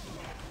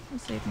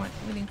 Let's see if my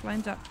Living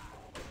Flame's up.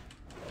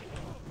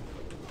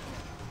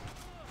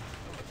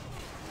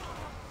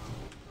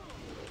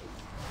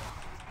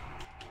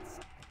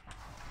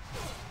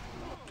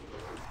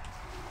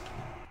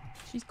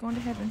 She's gone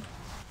to heaven.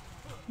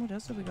 What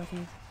else have we got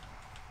here?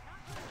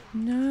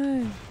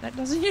 No, that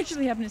doesn't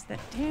usually happen. It's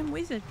that damn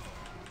wizard.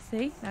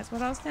 See, that's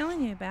what I was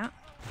telling you about.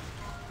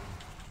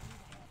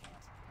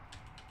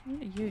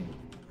 What are you?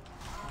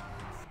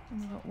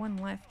 And we've got one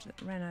left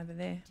that ran over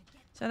there.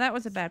 So that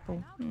was a bad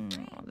pull.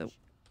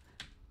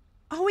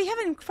 Oh, we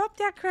haven't cropped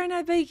our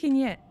chrono beacon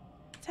yet.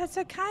 That's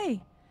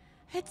okay.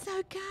 It's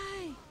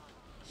okay.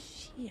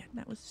 Shit,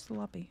 that was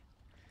sloppy.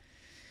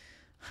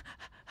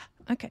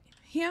 Okay,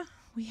 here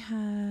we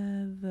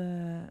have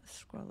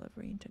scroll of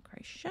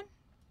reintegration.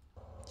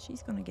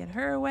 She's going to get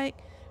her awake.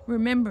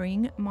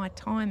 Remembering my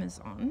timer's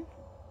on.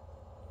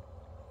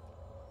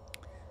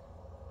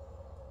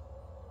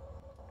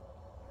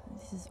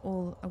 This is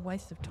all a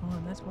waste of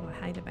time. That's what I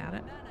hate about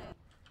it.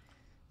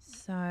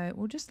 So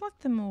we'll just let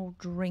them all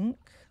drink.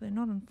 They're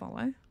not on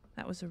follow.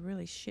 That was a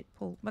really shit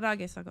pull. But I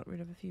guess I got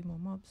rid of a few more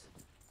mobs.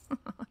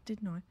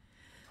 Didn't I?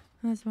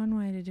 That's one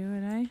way to do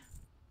it, eh?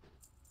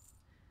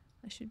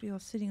 They should be all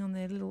sitting on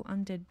their little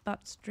undead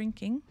butts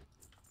drinking.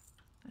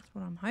 That's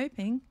what I'm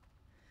hoping.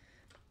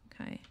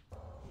 Okay.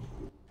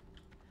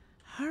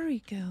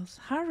 Hurry, girls,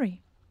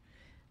 hurry.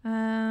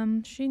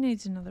 She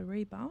needs another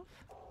rebuff.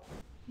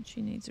 And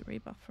she needs a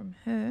rebuff from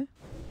her.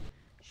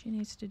 She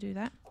needs to do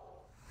that.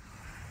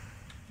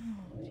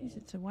 Oh, jeez,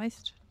 it's a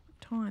waste of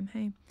time,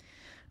 hey?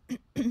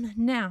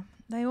 Now,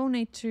 they all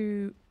need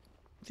to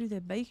do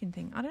their beacon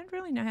thing. I don't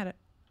really know how to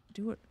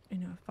do it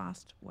in a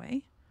fast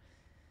way.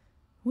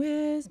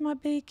 Where's my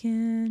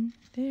beacon?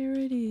 There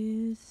it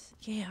is.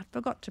 Yeah, I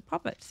forgot to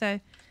pop it. So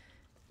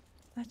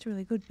that's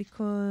really good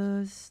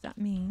because that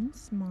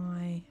means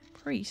my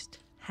priest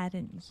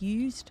hadn't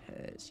used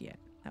hers yet.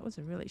 That was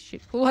a really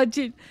shit pull I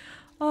did.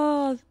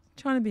 Oh,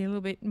 trying to be a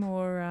little bit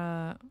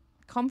more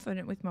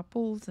confident with my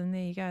pulls, and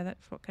there you go.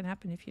 That's what can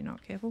happen if you're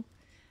not careful.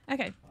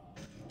 Okay.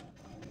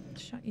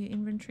 Shut your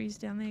inventories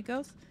down there,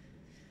 girls.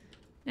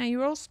 Now,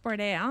 you're all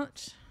spread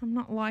out. I'm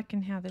not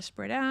liking how they're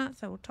spread out,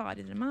 so we'll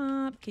tidy them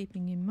up,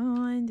 keeping in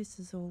mind this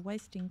is all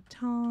wasting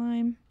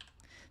time.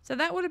 So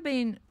that would have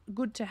been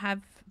good to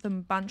have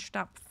them bunched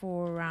up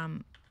for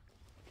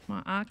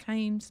my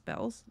arcane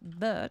spells,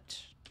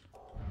 but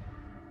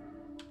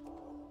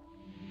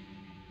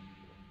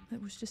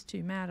it was just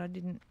too mad. I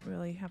didn't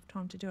really have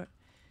time to do it.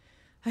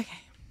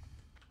 Okay.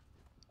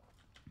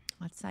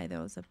 I'd say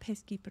there was a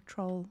pesky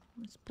patrol.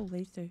 Let's pull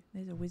these two.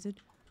 There's a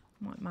wizard.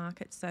 Might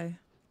mark it so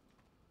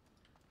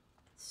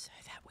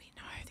that we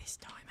know this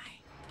time, eh?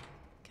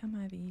 Come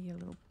over here, you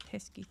little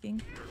pesky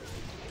thing.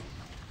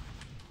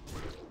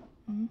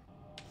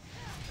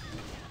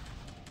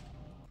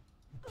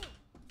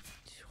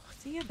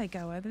 See how they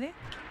go over there?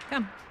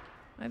 Come.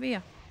 Over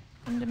here.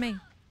 Come to me.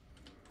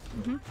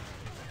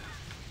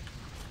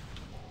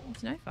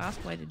 There's no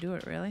fast way to do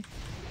it, really.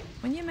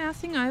 When you're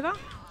mousing over,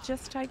 it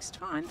just takes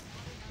time.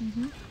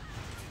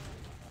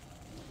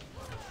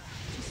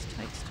 Just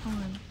takes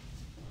time.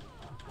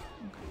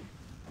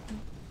 Okay.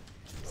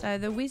 So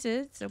the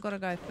wizards have got to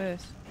go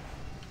first.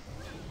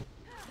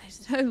 They're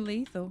so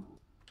lethal.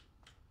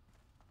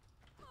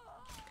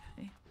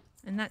 Okay.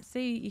 And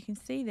you can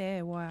see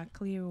there why I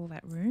clear all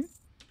that room.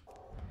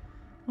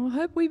 I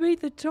hope we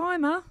beat the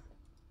timer.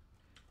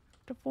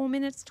 To 4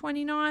 minutes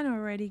 29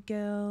 already,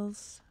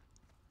 girls.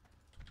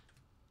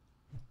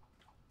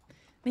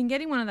 I mean,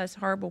 getting one of those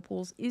horrible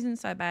pulls isn't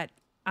so bad.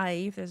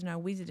 A, if there's no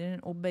wizard in it,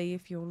 or B,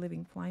 if you're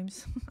living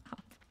flames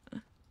up.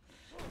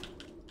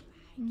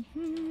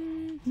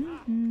 Come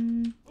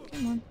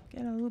on,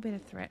 get a little bit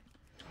of threat.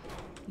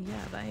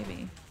 Yeah,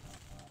 baby.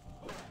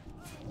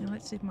 Now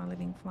let's see if my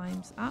living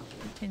flames up.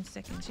 10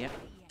 seconds, yep.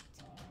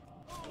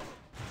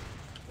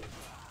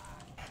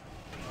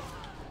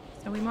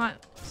 So we might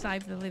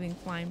save the living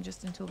flame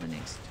just until the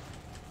next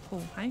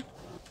pull, hey?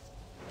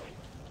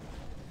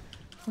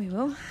 We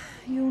will.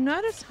 You'll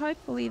notice,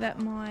 hopefully,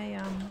 that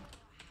my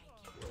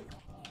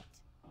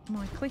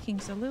my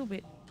clicking's a little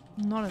bit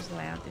not as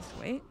loud this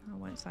week. I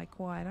won't say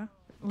quieter,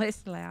 but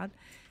less loud,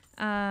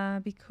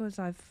 because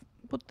I've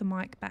put the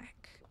mic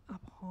back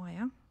up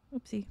higher.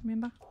 Oopsie,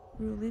 remember?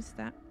 Rule is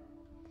that.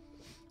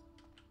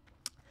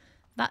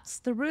 That's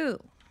the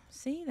rule.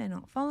 See, they're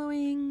not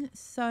following,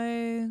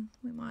 so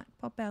we might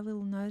pop our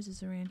little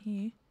noses around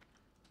here.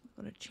 We've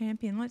got a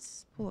champion.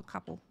 Let's pull a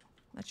couple.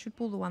 That should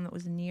pull the one that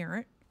was near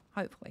it,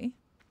 hopefully,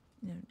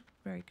 in a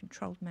very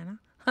controlled manner.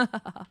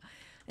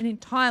 An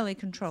entirely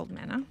controlled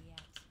manner.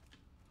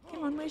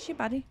 Come on, where's your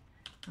buddy?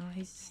 Oh,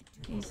 he's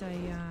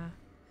a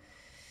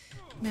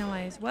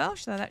melee as well,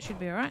 so that should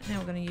be alright. Now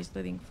we're going to use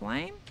Living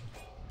Flame.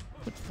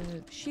 Put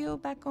the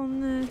shield back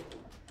on the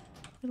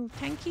little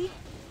tanky.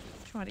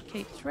 Try to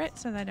keep threat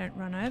so they don't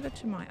run over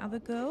to my other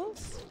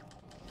girls.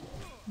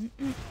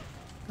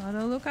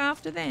 Gotta look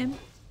after them.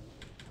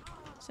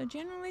 So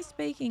generally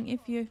speaking,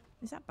 if you...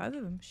 Is that both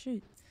of them?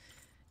 Shoot.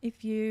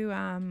 If you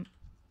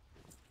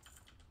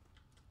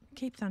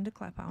keep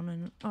Thunderclap on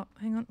and... Oh,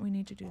 hang on. We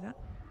need to do that.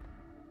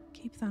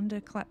 Keep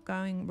Thunderclap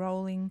going,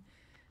 rolling.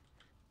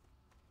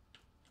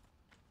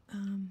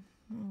 Oh,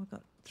 we've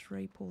got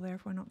 3 pull there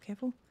if we're not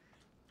careful.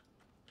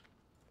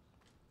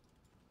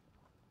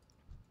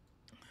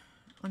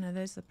 Oh no,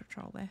 there's the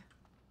patrol there.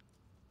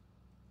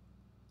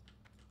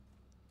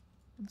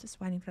 I'm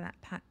just waiting for that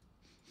pat.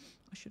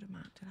 I should have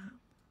marked it up.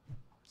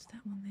 What's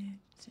that one there?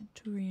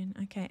 Centurion.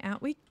 Okay,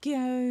 out we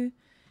go.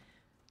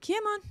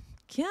 Come on.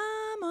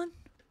 Come on.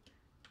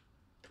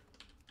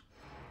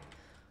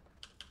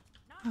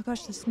 Oh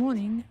gosh, this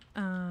morning,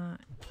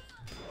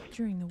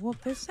 during the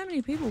walk, there's so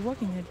many people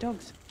walking their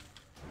dogs.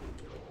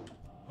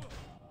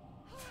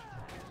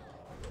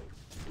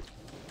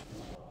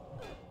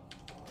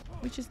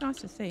 Which is nice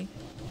to see.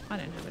 I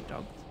don't have a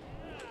dog.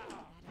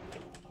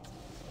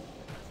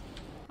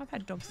 I've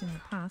had dogs in the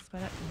past,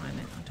 but at the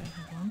moment I don't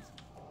have one.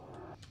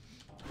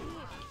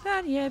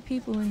 But yeah,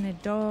 people and their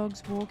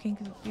dogs walking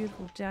because it's a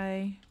beautiful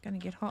day. Going to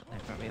get hot. They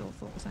probably all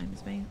thought the same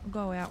as me. I'll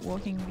go out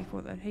walking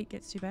before the heat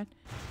gets too bad.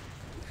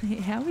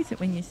 How is it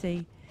when you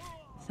see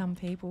some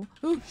people...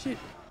 Oh, shit.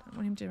 I don't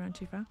want him to run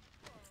too far.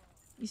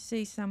 You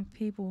see some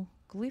people...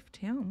 Glyphed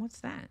helm? What's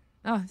that?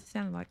 Oh, it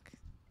sounded like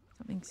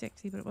something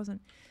sexy, but it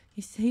wasn't.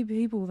 You see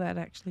people that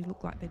actually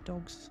look like their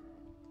dogs.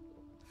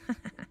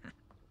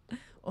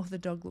 Or the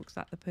dog looks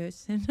like the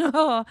person.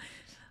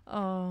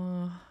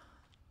 Oh,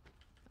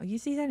 you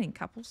see that in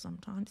couples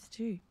sometimes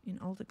too, in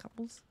older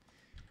couples.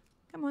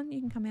 Come on, you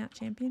can come out,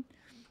 champion.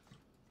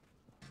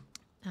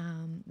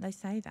 They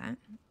say that.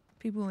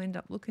 People end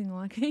up looking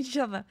like each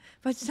other.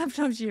 But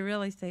sometimes you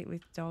really see it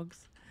with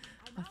dogs.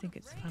 I think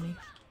it's funny.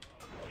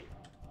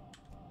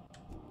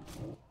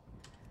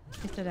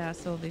 Yesterday I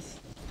saw this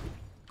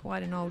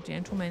quite an old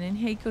gentleman and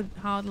he could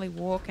hardly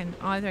walk, and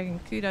I reckon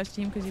kudos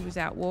to him because he was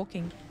out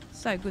walking.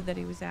 So good that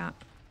he was out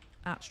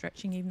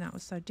stretching, even though it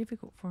was so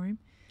difficult for him.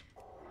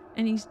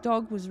 And his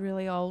dog was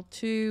really old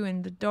too,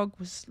 and the dog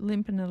was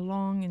limping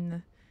along, and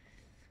the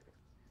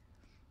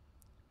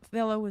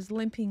fella was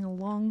limping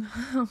along.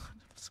 It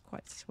was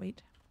quite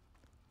sweet.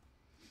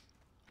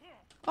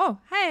 Oh,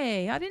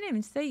 hey, I didn't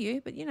even see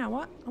you, but you know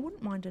what? I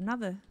wouldn't mind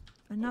another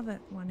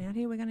one out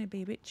here. We're going to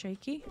be a bit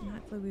cheeky, and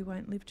hopefully we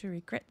won't live to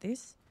regret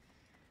this.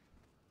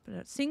 But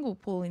a single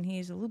pool in here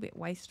is a little bit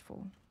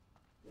wasteful.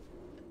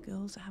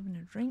 Girls are having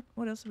a drink.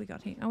 What else have we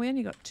got here? Oh, we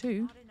only got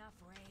two.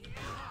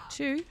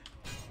 Two.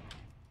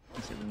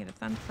 Let's see if we can get a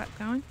thunderclap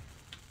going.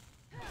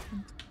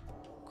 I'm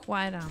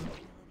quite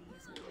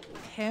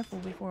careful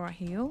before I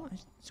heal.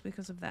 It's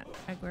because of that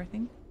aggro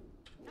thing.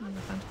 And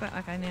the thunderclap.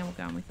 Okay, now we're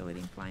going with the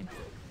leading flame.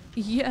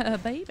 Yeah,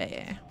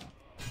 baby.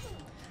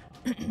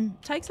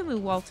 Takes a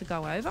little while to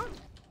go over.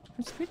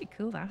 It's pretty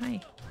cool though,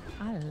 hey?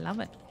 I love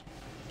it.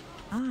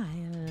 I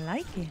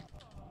like it.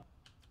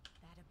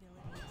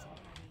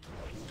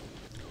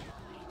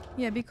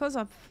 Yeah, because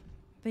I've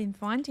been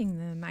finding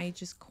the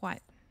mages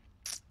quite...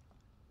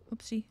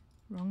 Oopsie,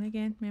 wrong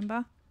again,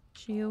 remember?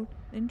 Shield,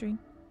 then drink.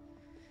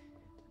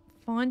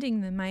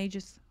 Finding the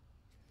mages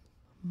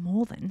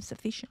more than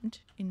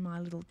sufficient in my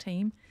little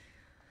team.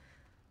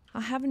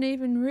 I haven't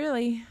even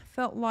really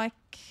felt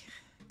like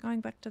going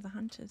back to the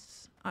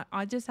hunters.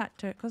 I just had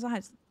to, because I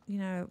had, you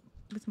know,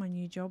 with my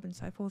new job and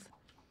so forth.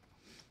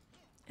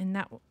 And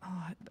that,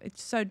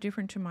 it's so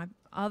different to my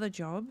other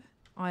job.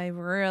 I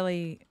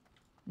really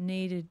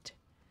needed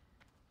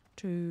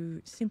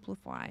to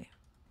simplify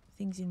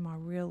things in my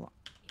real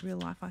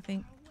life, I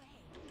think.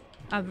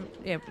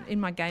 Yeah, in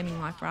my gaming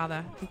life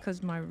rather,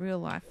 because my real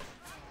life,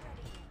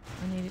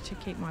 I needed to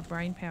keep my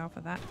brain power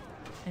for that,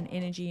 and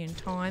energy and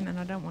time, and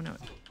I don't want to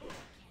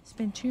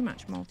spend too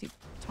much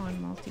time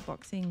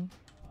multiboxing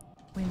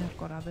when I've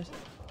got other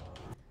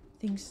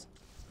things.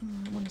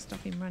 I want to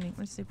stop him running.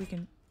 Let's see if we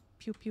can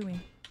pew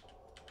him.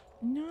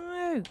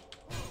 No!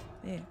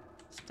 There,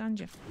 stunned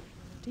you.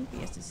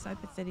 DPS is so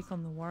pathetic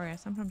on the warrior.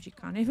 Sometimes you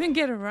can't even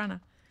get a runner.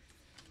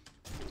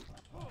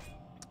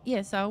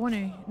 Yeah, so I want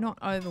to not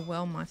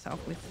overwhelm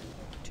myself with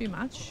too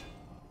much.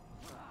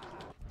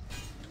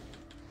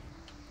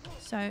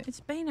 So it's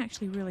been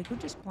actually really good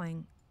just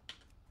playing.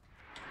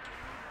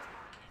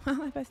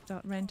 They both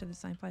ran to the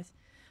same place,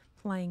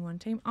 playing one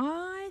team.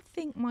 I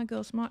think my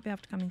girls might be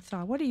able to come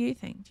inside. What do you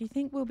think? Do you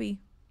think we'll be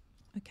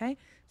okay?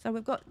 So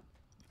we've got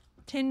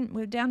 10.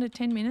 We're down to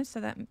 10 minutes, so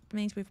that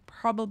means we've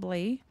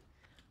probably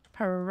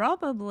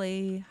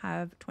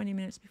have 20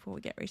 minutes before we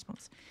get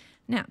response.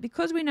 Now,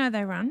 because we know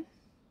they run,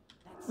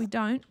 we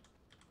don't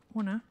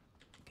want to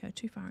go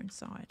too far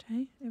inside.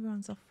 Hey,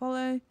 everyone's off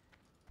follow.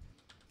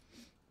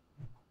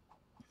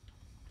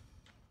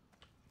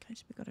 Okay,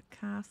 so we've got a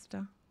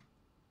caster.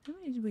 How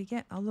many did we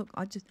get? Oh look,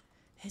 I just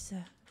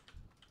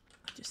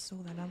saw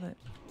that other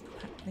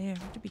pack there. I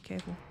have to be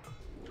careful.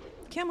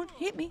 Come on,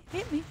 hit me.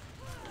 Hit me.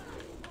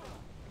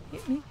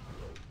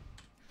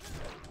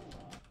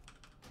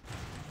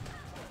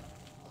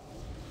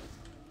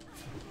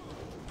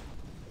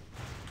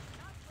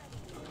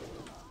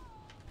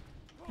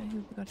 Okay, who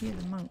have we got here?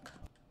 The monk.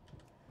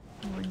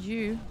 Mind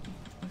you,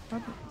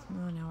 oh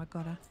no, I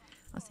got her.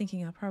 I was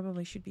thinking I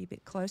probably should be a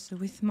bit closer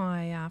with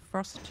my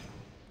frost.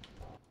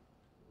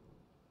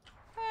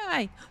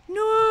 Hey!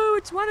 No!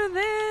 It's one of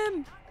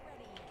them!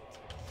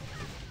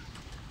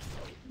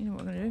 You know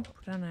what we're going to do?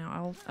 Put on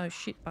our old... Oh,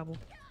 shit, bubble.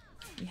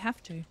 You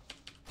have to.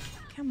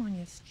 Come on,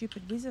 you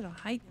stupid wizard.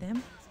 I hate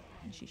them.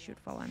 And she should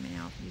follow me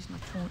now. I'll use my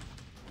taunt.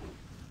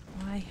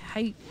 I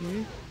hate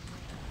you.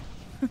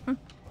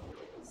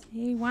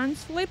 See, one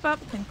slip up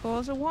can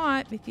cause a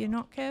wipe if you're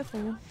not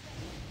careful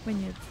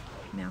when you're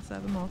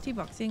Mouseover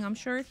Multiboxing. I'm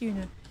sure if you're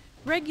in a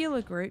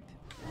regular group,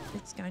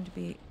 it's going to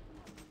be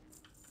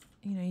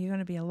you know, you're going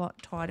to be a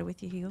lot tighter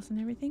with your heals and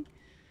everything.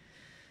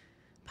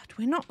 But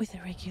we're not with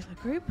a regular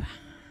group.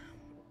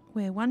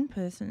 We're one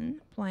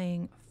person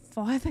playing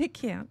 5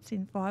 accounts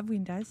in 5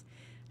 windows,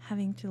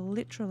 having to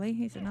literally,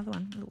 here's another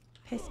one, little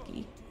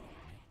pesky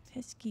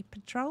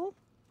patrol.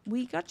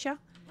 We gotcha.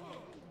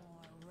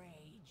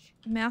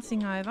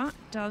 Mousing over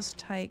does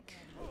take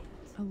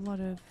a lot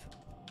of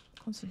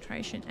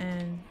concentration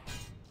and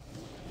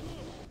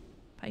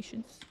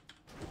patience.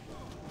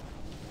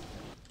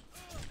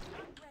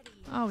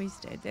 Oh, he's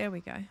dead. There we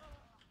go.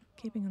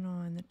 Keeping an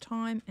eye on the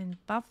time and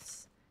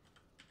buffs.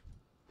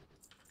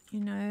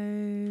 You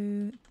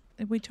know,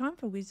 are we time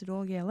for Wizard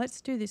All? Yeah,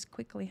 let's do this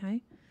quickly,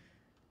 hey?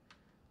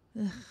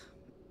 Ugh.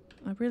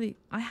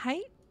 I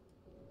hate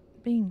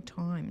being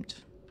timed.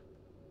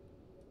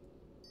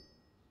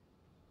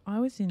 I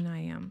was in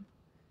a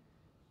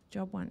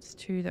job once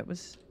too that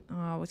was,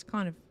 was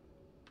kind of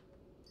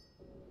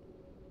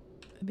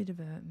a bit of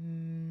a,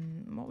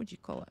 what would you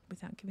call it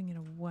without giving it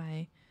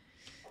away?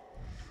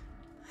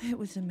 It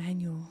was a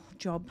manual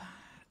job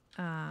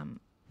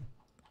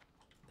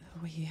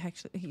where you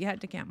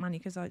had to count money,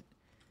 because it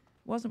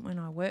wasn't when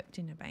I worked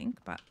in a bank,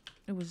 but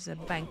it was a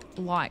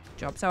bank-like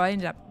job. So I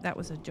ended up, that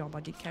was a job I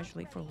did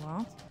casually for a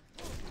while.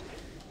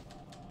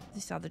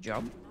 This other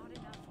job.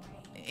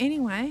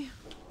 Anyway,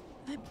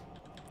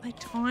 they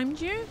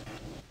timed you,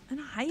 and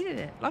I hated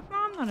it. Like,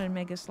 I'm not a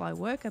mega slow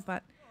worker,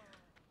 but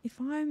if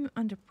I'm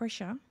under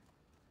pressure,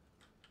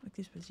 like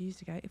this was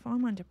years ago, if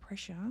I'm under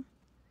pressure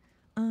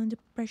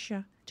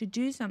to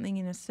do something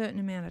in a certain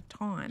amount of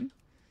time,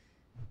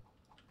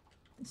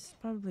 this is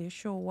probably a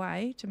sure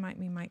way to make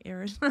me make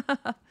errors.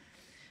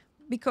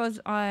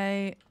 Because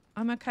I'm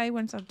okay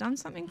once I've done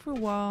something for a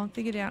while and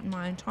figured out in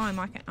my own time.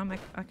 I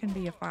can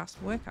be a fast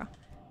worker,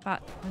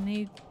 but I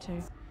need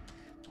to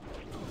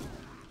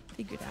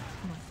figure it out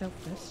for myself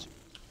first.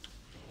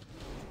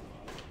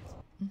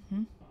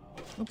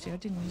 Oopsie, I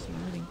didn't use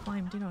my living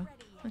flame, did I?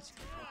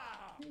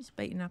 He's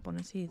beating up on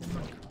us here, the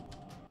monk.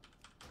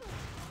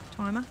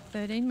 Timer,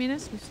 13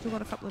 minutes. We've still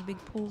got a couple of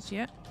big pulls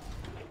yet.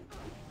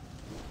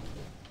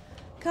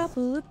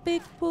 Couple of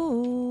big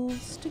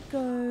pulls to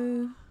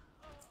go.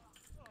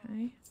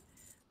 Okay.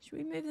 Should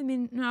we move them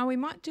in? No, we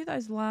might do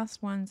those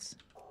last ones.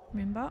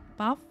 Remember,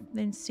 buff,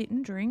 then sit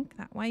and drink.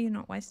 That way you're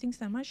not wasting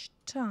so much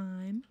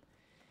time.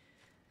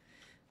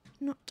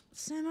 Not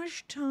so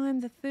much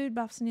time. The food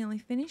buff's nearly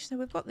finished. So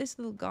we've got this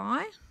little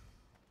guy.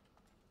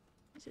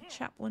 Is it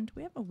chaplain? Do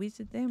we have a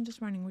wizard there? I'm just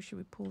wondering, should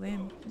we pull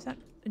them? Is that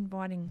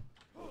inviting,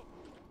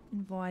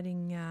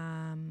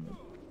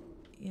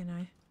 you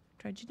know,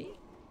 tragedy?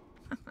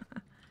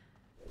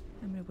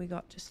 How many have we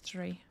got? Just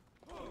 3.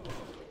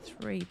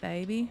 3,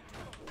 baby.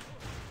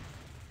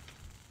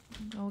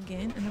 Go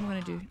again. And then we're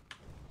going to do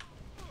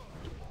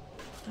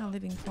our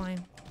living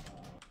flame.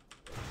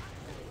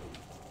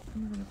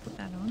 I'm going to put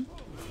that on.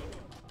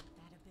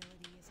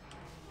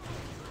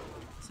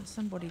 So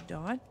somebody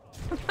died.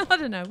 I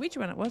don't know which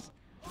one it was.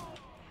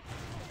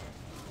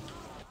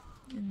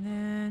 And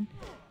then,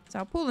 so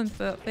I'll pull them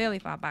fairly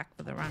far back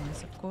for the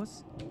runners, of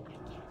course.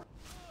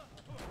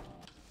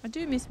 I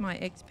do miss my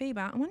XP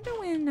bar. I wonder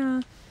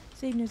when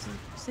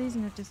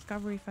Season of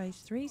Discovery Phase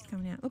 3 is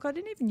coming out. Look, I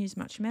didn't even use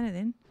much mana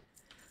then.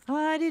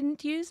 I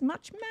didn't use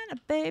much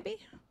mana, baby.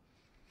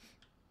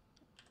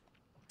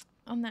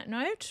 On that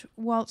note,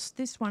 whilst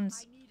this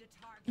one's...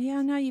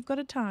 Yeah, no, you've got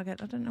a target.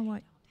 I don't know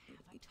why.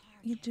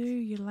 You do,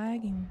 you're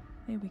lagging.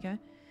 There we go.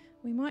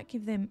 We might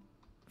give them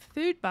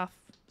food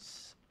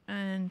buffs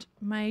and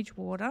mage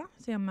water.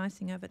 See, I'm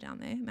mousing over down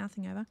there.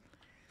 Mouthing over.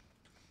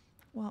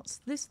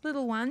 Whilst this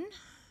little one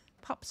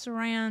pops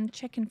around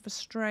checking for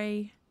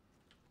stray.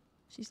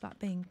 She's like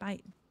being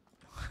bait.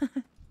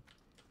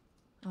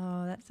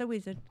 Oh, that's a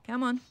wizard.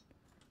 Come on.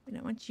 We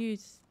don't want you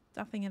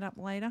stuffing it up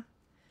later.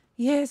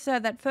 Yeah, so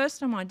that first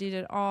time I did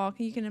it, oh,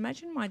 you can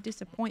imagine my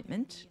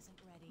disappointment.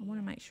 I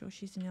want to make sure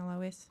she's in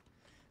LOS.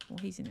 Or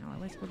he's in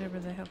LOS, whatever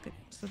the hell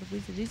sort of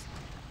wizard is.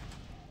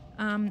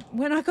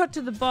 When I got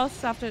to the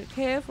boss, after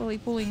carefully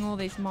pulling all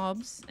these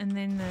mobs, and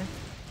then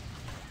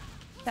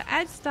the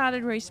ads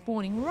started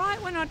respawning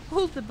right when I'd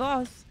pulled the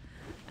boss.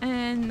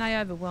 And they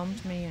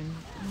overwhelmed me, and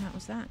that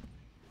was that.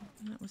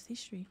 And that was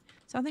history.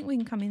 So I think we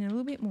can come in a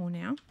little bit more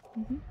now.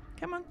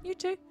 Come on, you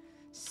two.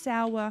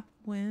 Sour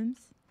worms.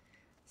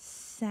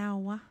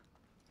 Sour.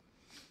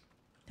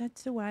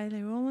 That's the way.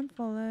 They're all on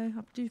follow.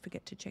 I do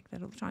forget to check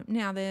that all the time.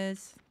 Now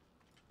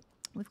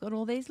we've got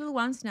all these little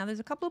ones. Now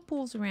there's a couple of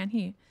pools around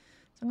here.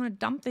 So I'm going to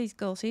dump these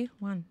girls here.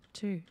 1,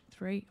 2,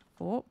 3,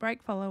 4.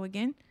 Break follow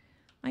again.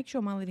 Make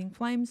sure my living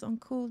flame's on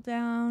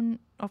cooldown.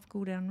 Off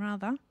cooldown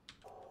rather.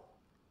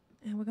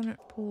 And we're going to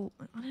pull...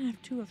 I don't know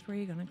if 2 or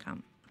 3 are going to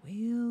come.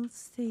 We'll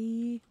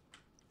see.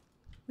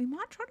 We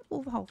might try to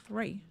pull the whole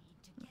 3.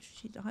 Oh,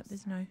 shit, I hope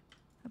there's no...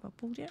 Have I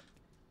pulled yet?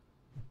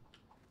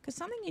 Because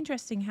something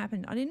interesting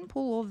happened. I didn't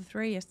pull all the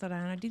 3 yesterday,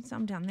 and I did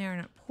some down there,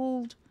 and it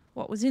pulled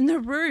what was in the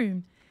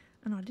room.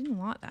 And I didn't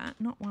like that.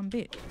 Not one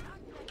bit.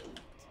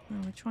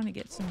 Oh, we're trying to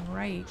get some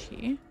rage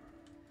here.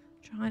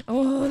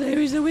 Oh, there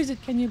is a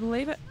wizard. Can you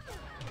believe it?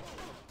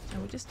 So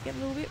we'll just get a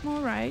little bit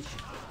more rage.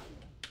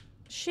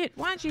 Shit,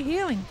 why aren't you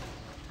healing?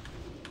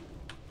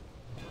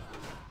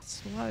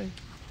 Slow.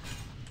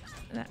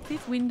 That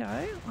fifth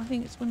window, I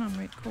think it's when I'm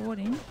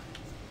recording,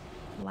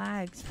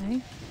 lags,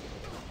 hey?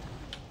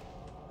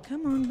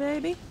 Come on,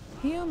 baby.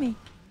 Heal me.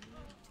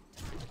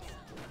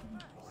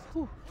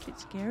 Whew, bit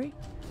scary.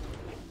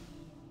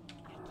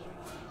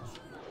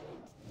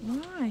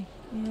 Why?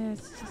 Yeah,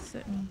 it's just a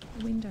certain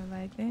window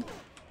lag there.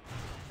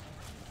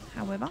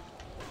 However,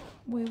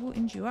 we will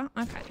endure.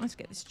 Okay, let's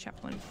get this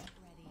chaplain.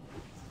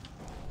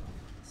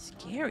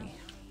 Scary.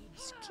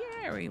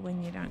 Scary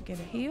when you don't get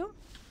a heal.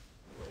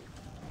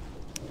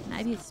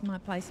 Maybe it's my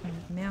placement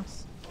of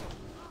mouse.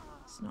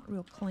 It's not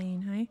real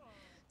clean, hey?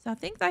 So I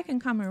think they can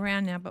come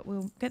around now, but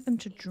we'll get them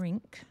to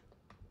drink.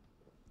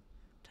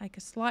 Take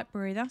a slight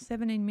breather,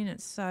 17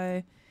 minutes.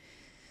 So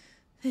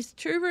there's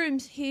 2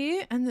 rooms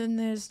here and then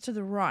there's to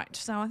the right.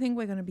 So I think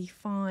we're going to be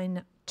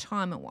fine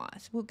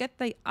timer-wise. We'll get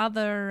the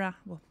other...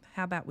 well,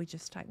 how about we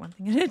just take one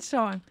thing at a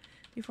time?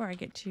 Before I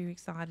get too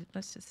excited,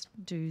 let's just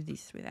do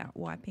this without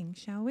wiping,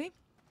 shall we?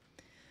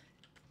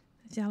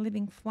 Is our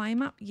living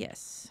flame up?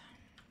 Yes.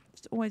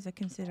 It's always a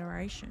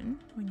consideration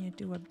when you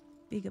do a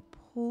bigger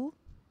pull.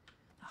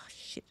 Oh,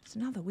 shit, it's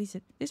another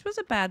wizard. This was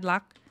a bad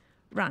luck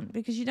run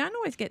because you don't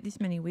always get this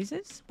many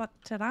wizards. But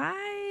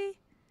today,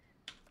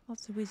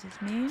 lots of wizards,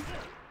 man.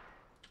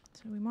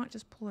 So we might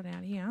just pull it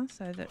out here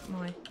so that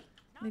my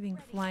living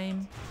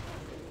flame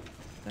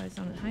goes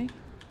on it, hey?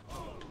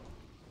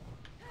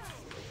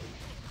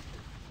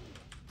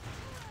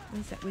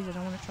 Where's that wizard?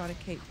 I want to try to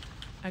keep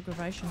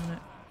aggravation on it.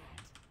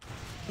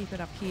 Keep it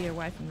up here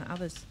away from the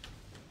others.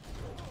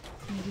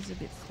 It is a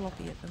bit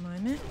floppy at the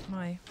moment.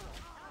 My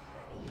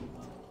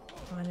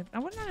kind of... I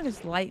wonder if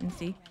it's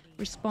latency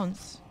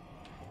response.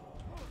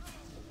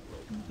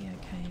 It'll be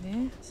okay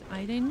there. It's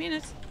 18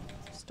 minutes.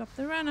 Stop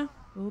the runner.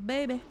 Oh,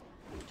 baby.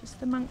 Just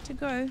the monk to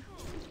go.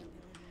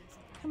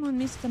 Come on,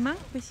 Mr. Monk,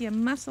 with your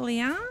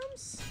muscly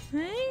arms.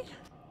 Hey?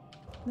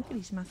 Look at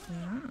his muscly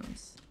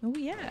arms. Oh,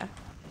 yeah.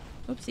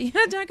 Oopsie.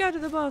 Don't go to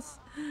the boss.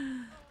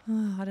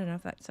 Oh, I don't know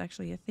if that's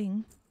actually a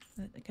thing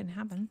that can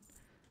happen.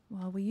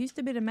 Well, we used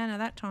a bit of mana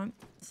that time.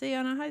 See,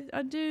 and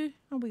I do...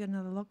 Oh, we got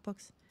another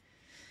lockbox.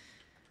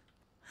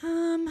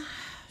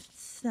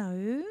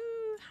 So...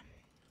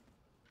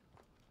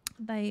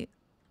 I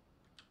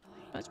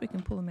suppose we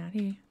can pull them out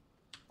here.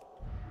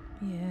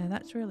 Yeah,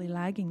 that's really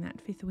lagging,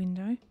 that 5th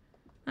window.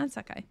 That's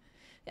okay.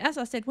 As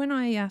I said, when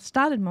I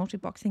started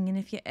multiboxing, and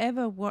if you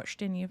ever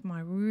watched any of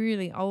my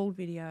really old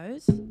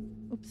videos,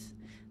 oops,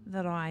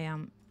 that I,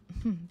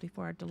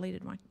 before I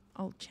deleted my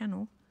old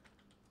channel,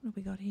 what have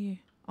we got here?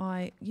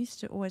 I used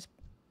to always,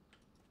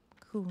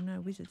 cool,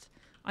 no wizards.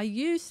 I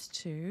used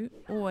to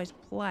always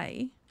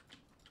play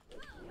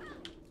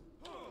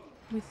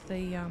with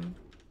the,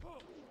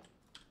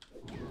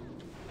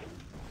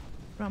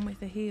 run with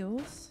the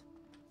heals.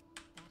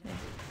 Yeah,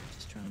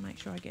 just trying to make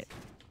sure I get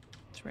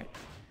threat.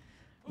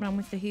 Run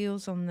with the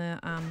heels on the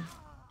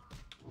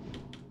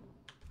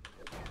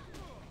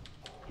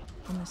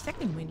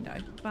second window,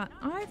 but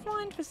I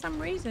find for some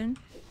reason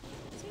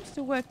it seems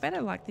to work better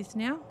like this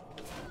now.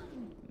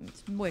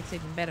 It works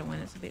even better when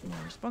it's a bit more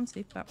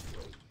responsive, but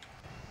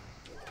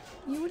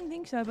you wouldn't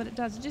think so, but it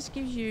does. It just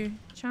gives you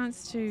a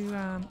chance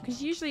to,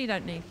 because usually you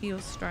don't need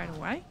heals straight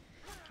away,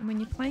 and when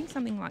you're playing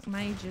something like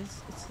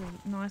mages, it's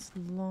a nice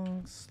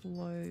long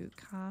slow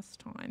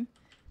cast time.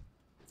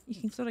 You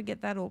can sort of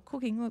get that all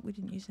cooking. Look, we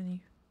didn't use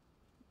any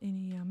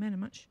mana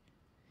much.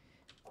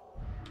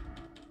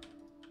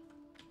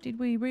 Did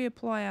we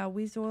reapply our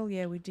whiz oil?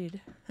 Yeah, we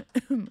did.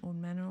 Or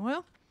mana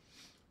oil.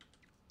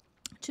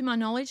 To my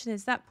knowledge,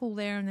 there's that pool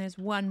there and there's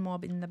one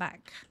mob in the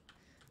back.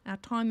 Our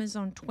timer's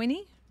on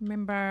 20.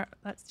 Remember,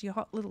 that's your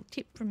hot little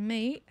tip from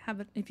me. Have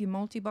it if you're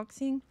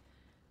multiboxing.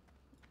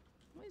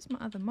 Where's my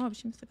other mob?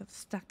 She must have got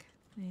stuck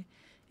there.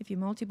 If you're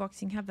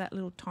multiboxing, have that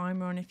little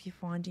timer on if you're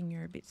finding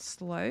you're a bit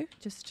slow,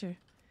 just to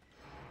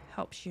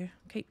helps you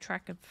keep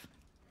track of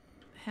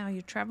how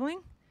you're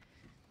travelling.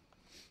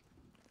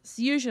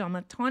 So usually I'm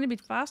a tiny bit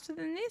faster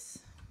than this,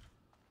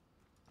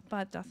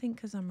 but I think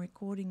because I'm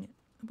recording it,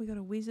 we got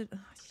a wizard. Oh,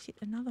 shit,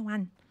 another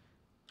one.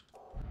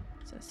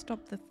 So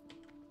stop the,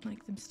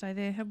 make them stay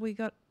there. Have we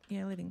got,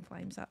 yeah, living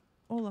flames up.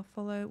 All I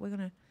follow, we're going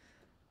to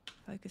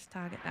focus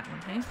target that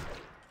one, hey?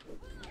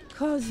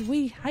 Because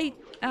we hate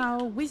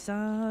our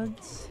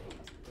wizards.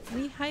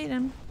 We hate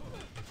them.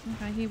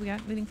 Okay, here we go.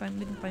 Living flame,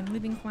 living flame,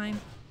 living flame.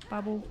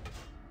 Bubble.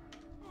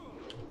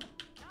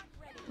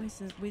 Where's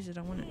the wizard?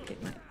 I want to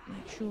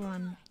make sure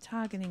I'm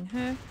targeting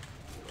her.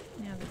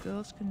 Now the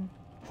girls can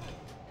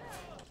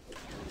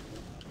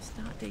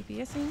start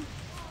DPSing.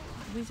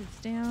 The wizard's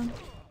down.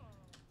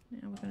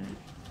 Now we're going to...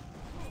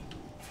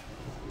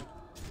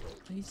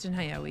 I used an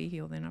AoE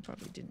heal then. I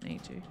probably didn't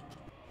need to.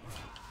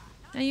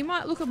 Now you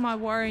might look at my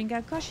warrior and go,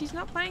 gosh, she's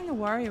not playing the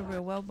warrior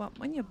real well, but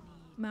when you're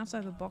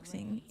Mouseover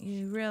boxing,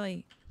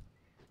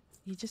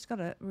 you just got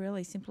to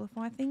really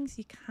simplify things.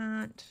 You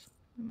can't...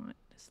 I might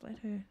just let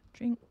her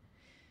drink.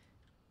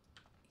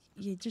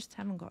 You just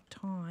haven't got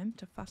time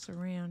to fuss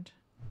around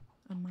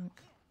a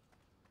monk.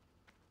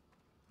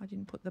 I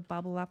didn't put the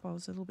bubble up. I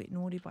was a little bit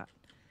naughty, but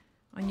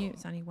I knew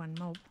it's only one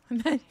mob.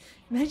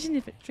 Imagine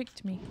if it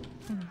tricked me.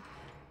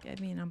 Gave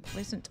me an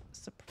unpleasant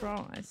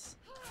surprise.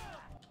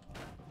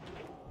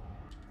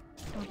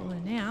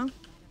 Bubbler now.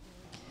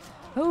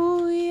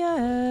 Oh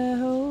yeah,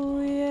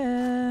 oh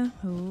yeah,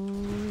 oh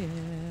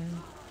yeah,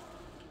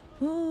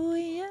 oh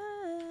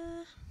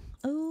yeah,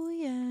 oh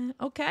yeah.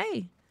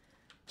 Okay,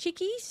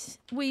 chickies,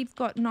 we've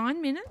got 9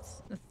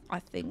 minutes, I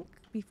think,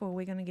 before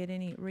we're going to get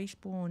any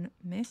respawn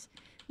mess.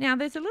 Now,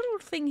 there's a little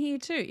thing here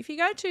too. If you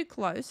go too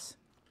close,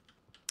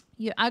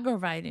 you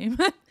aggravate him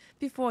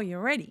before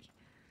you're ready.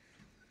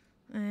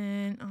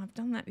 And I've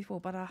done that before,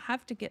 but I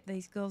have to get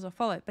these girls I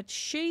follow. But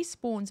she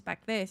spawns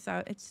back there,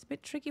 so it's a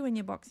bit tricky when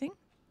you're boxing.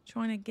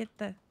 Trying to get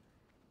the...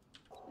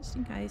 Just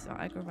in case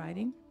I aggravate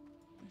him.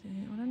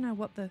 I don't know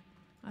what the...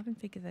 I haven't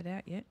figured that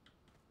out yet.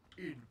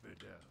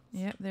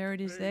 Yep, there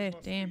it is there.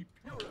 Damn.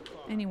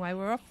 Anyway,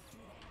 we're off.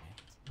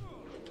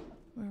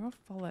 We're off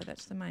follow.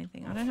 That's the main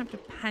thing. I don't have to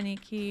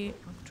panic here.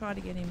 I'll try to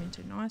get him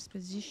into a nice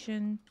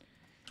position.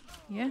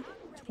 Yeah,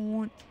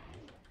 taunt.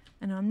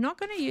 And I'm not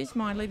going to use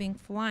my living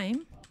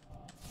flame.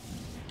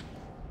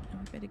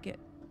 I better get...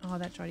 Oh,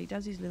 that's right. He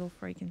does his little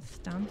freaking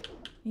stun.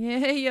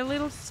 Yeah, your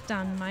little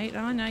stun, mate.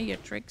 I know your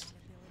tricks.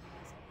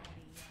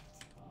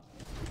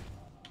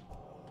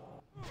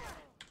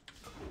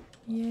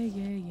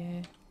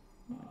 Yeah.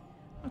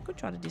 I could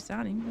try to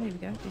disarm him. There we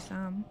go.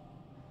 Disarm.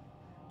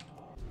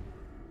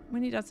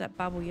 When he does that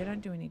bubble, you don't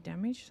do any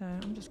damage, so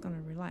I'm just going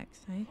to relax,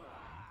 hey?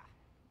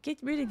 Get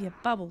rid of your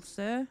bubble,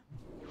 sir.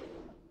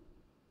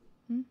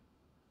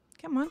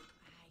 Come on.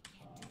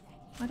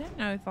 I don't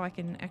know if I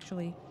can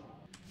actually...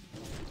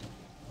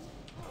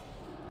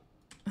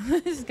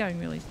 This is going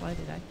really slow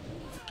today.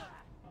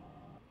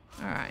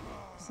 Alright,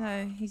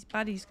 so his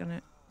buddy's going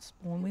to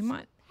spawn. We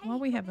might, while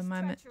we have a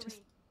moment, just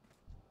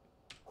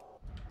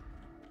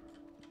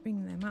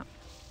bring them up.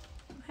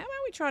 How about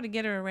we try to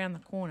get her around the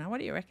corner? What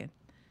do you reckon?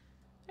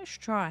 Let's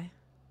try.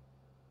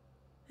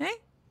 Hey?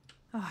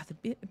 Oh, the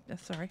bit...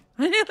 sorry.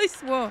 I nearly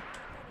swore.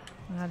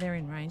 Oh, they're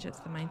in range. That's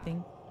the main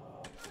thing.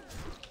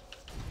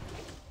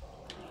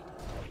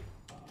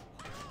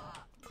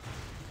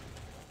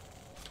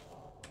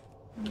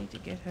 I need to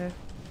get her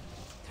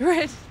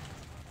thread.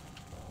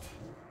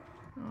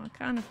 Oh, I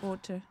can't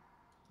afford to.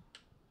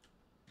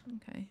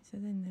 Okay, so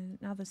then there's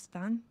another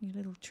stun. You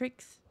little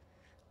tricks,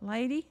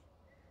 lady.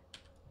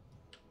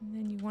 And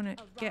then you want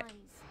to get...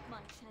 my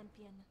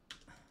champion.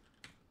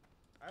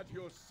 At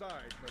your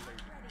side, my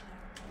lady.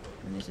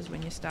 And this is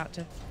when you start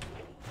to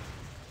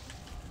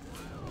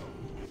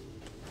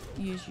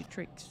use your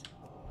tricks.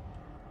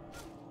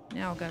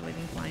 Now I'll go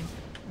living flame.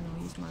 And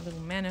I'll use my little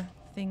mana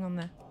thing on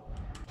the...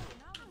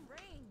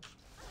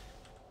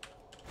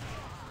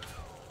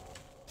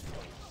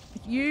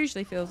 It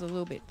usually feels a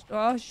little bit...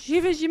 Oh,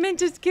 shivers, you meant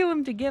to kill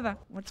them together.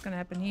 What's going to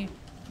happen here?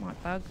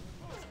 Might bug.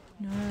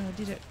 No, I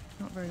did it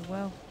not very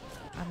well.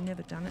 I've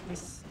never done it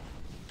this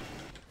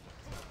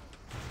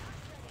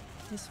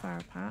far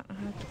apart. I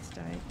hope it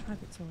stayed. I hope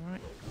it's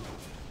alright.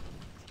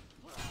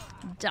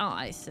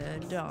 Die, sir,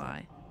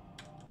 die.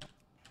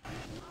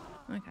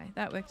 Okay,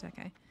 that worked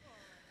okay.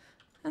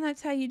 And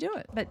that's how you do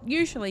it. But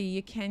usually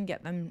you can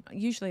get them.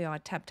 Usually I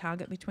tab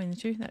target between the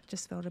two. That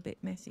just felt a bit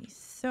messy.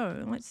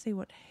 So let's see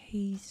what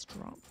he's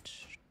dropped.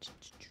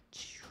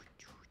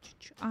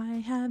 I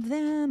have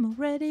them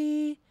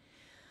already.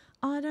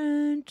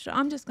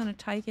 I'm just going to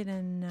take it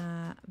and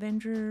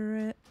vendor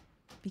it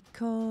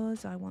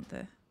because I want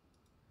the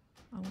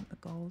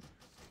gold.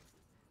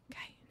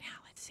 Okay, now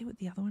let's see what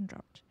the other one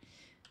dropped.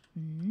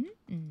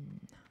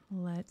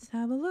 Let's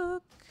have a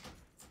look.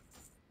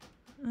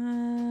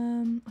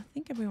 I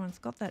think everyone's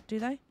got that, do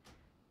they?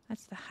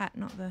 That's the hat,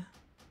 not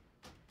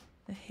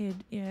the head.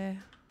 Yeah,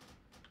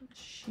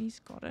 she's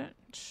got it.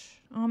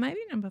 Oh, maybe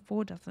number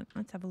 4 doesn't.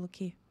 Let's have a look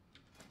here.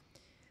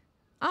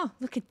 Oh,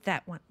 look at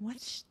that one.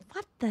 What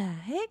the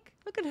heck?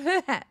 Look at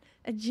her hat.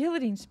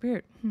 Agility and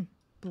spirit.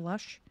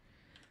 Blush.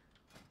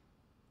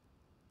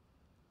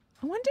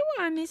 I wonder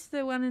why I missed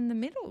the one in the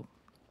middle.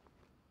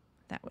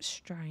 That was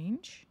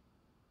strange.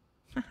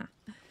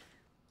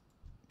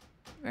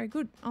 Very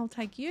good. I'll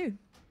take you.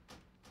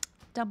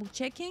 Double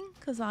checking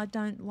because I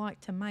don't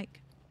like to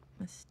make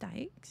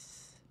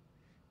mistakes.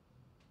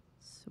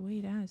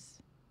 Sweet as.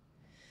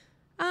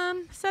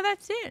 So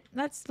that's it.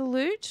 That's the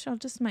loot. I'll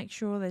just make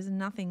sure there's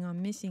nothing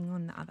I'm missing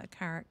on the other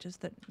characters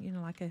that, you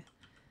know, like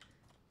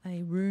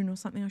a rune or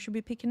something I should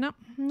be picking up.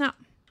 No,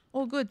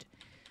 all good.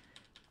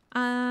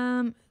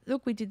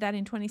 Look, we did that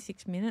in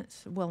 26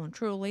 minutes, well and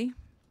truly.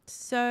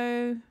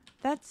 So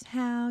that's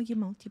how you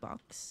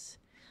multi-box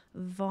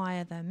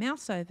via the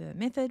Mouseover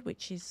method,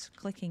 which is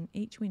clicking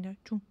each window.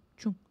 Chung,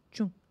 chung,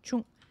 chung,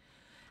 chung.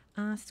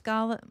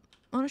 Scarlet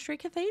Monastery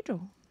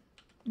Cathedral.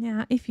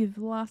 Now, if you've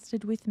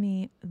lasted with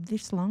me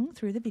this long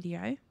through the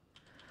video,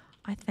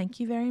 I thank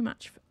you very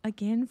much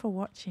again for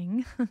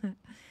watching.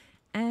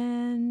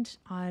 And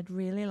I'd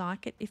really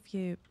like it if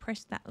you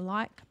press that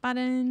like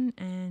button.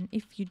 And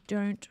if you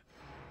don't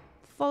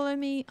follow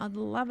me, I'd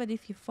love it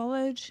if you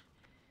followed,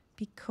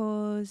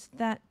 because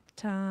that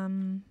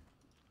it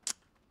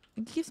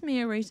gives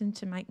me a reason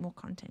to make more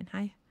content,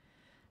 hey?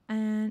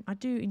 And I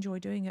do enjoy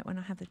doing it when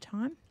I have the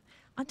time.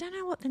 I don't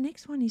know what the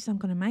next one is I'm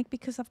going to make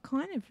because I've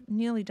kind of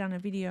nearly done a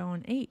video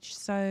on each.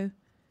 So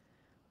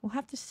we'll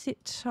have to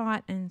sit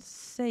tight and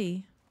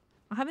see.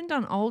 I haven't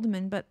done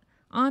Alderman, but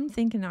I'm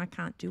thinking I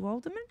can't do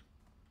Alderman.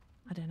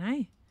 I don't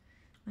know.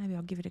 Maybe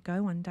I'll give it a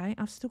go one day.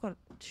 I've still got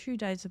 2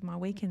 days of my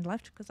weekend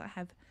left because I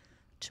have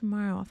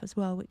tomorrow off as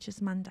well, which is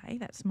Monday.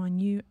 That's my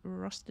new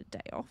rostered day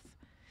off.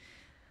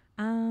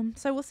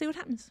 So we'll see what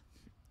happens.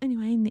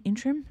 Anyway, in the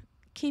interim,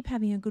 keep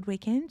having a good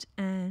weekend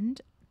and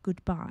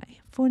goodbye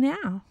for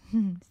now.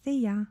 See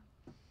ya.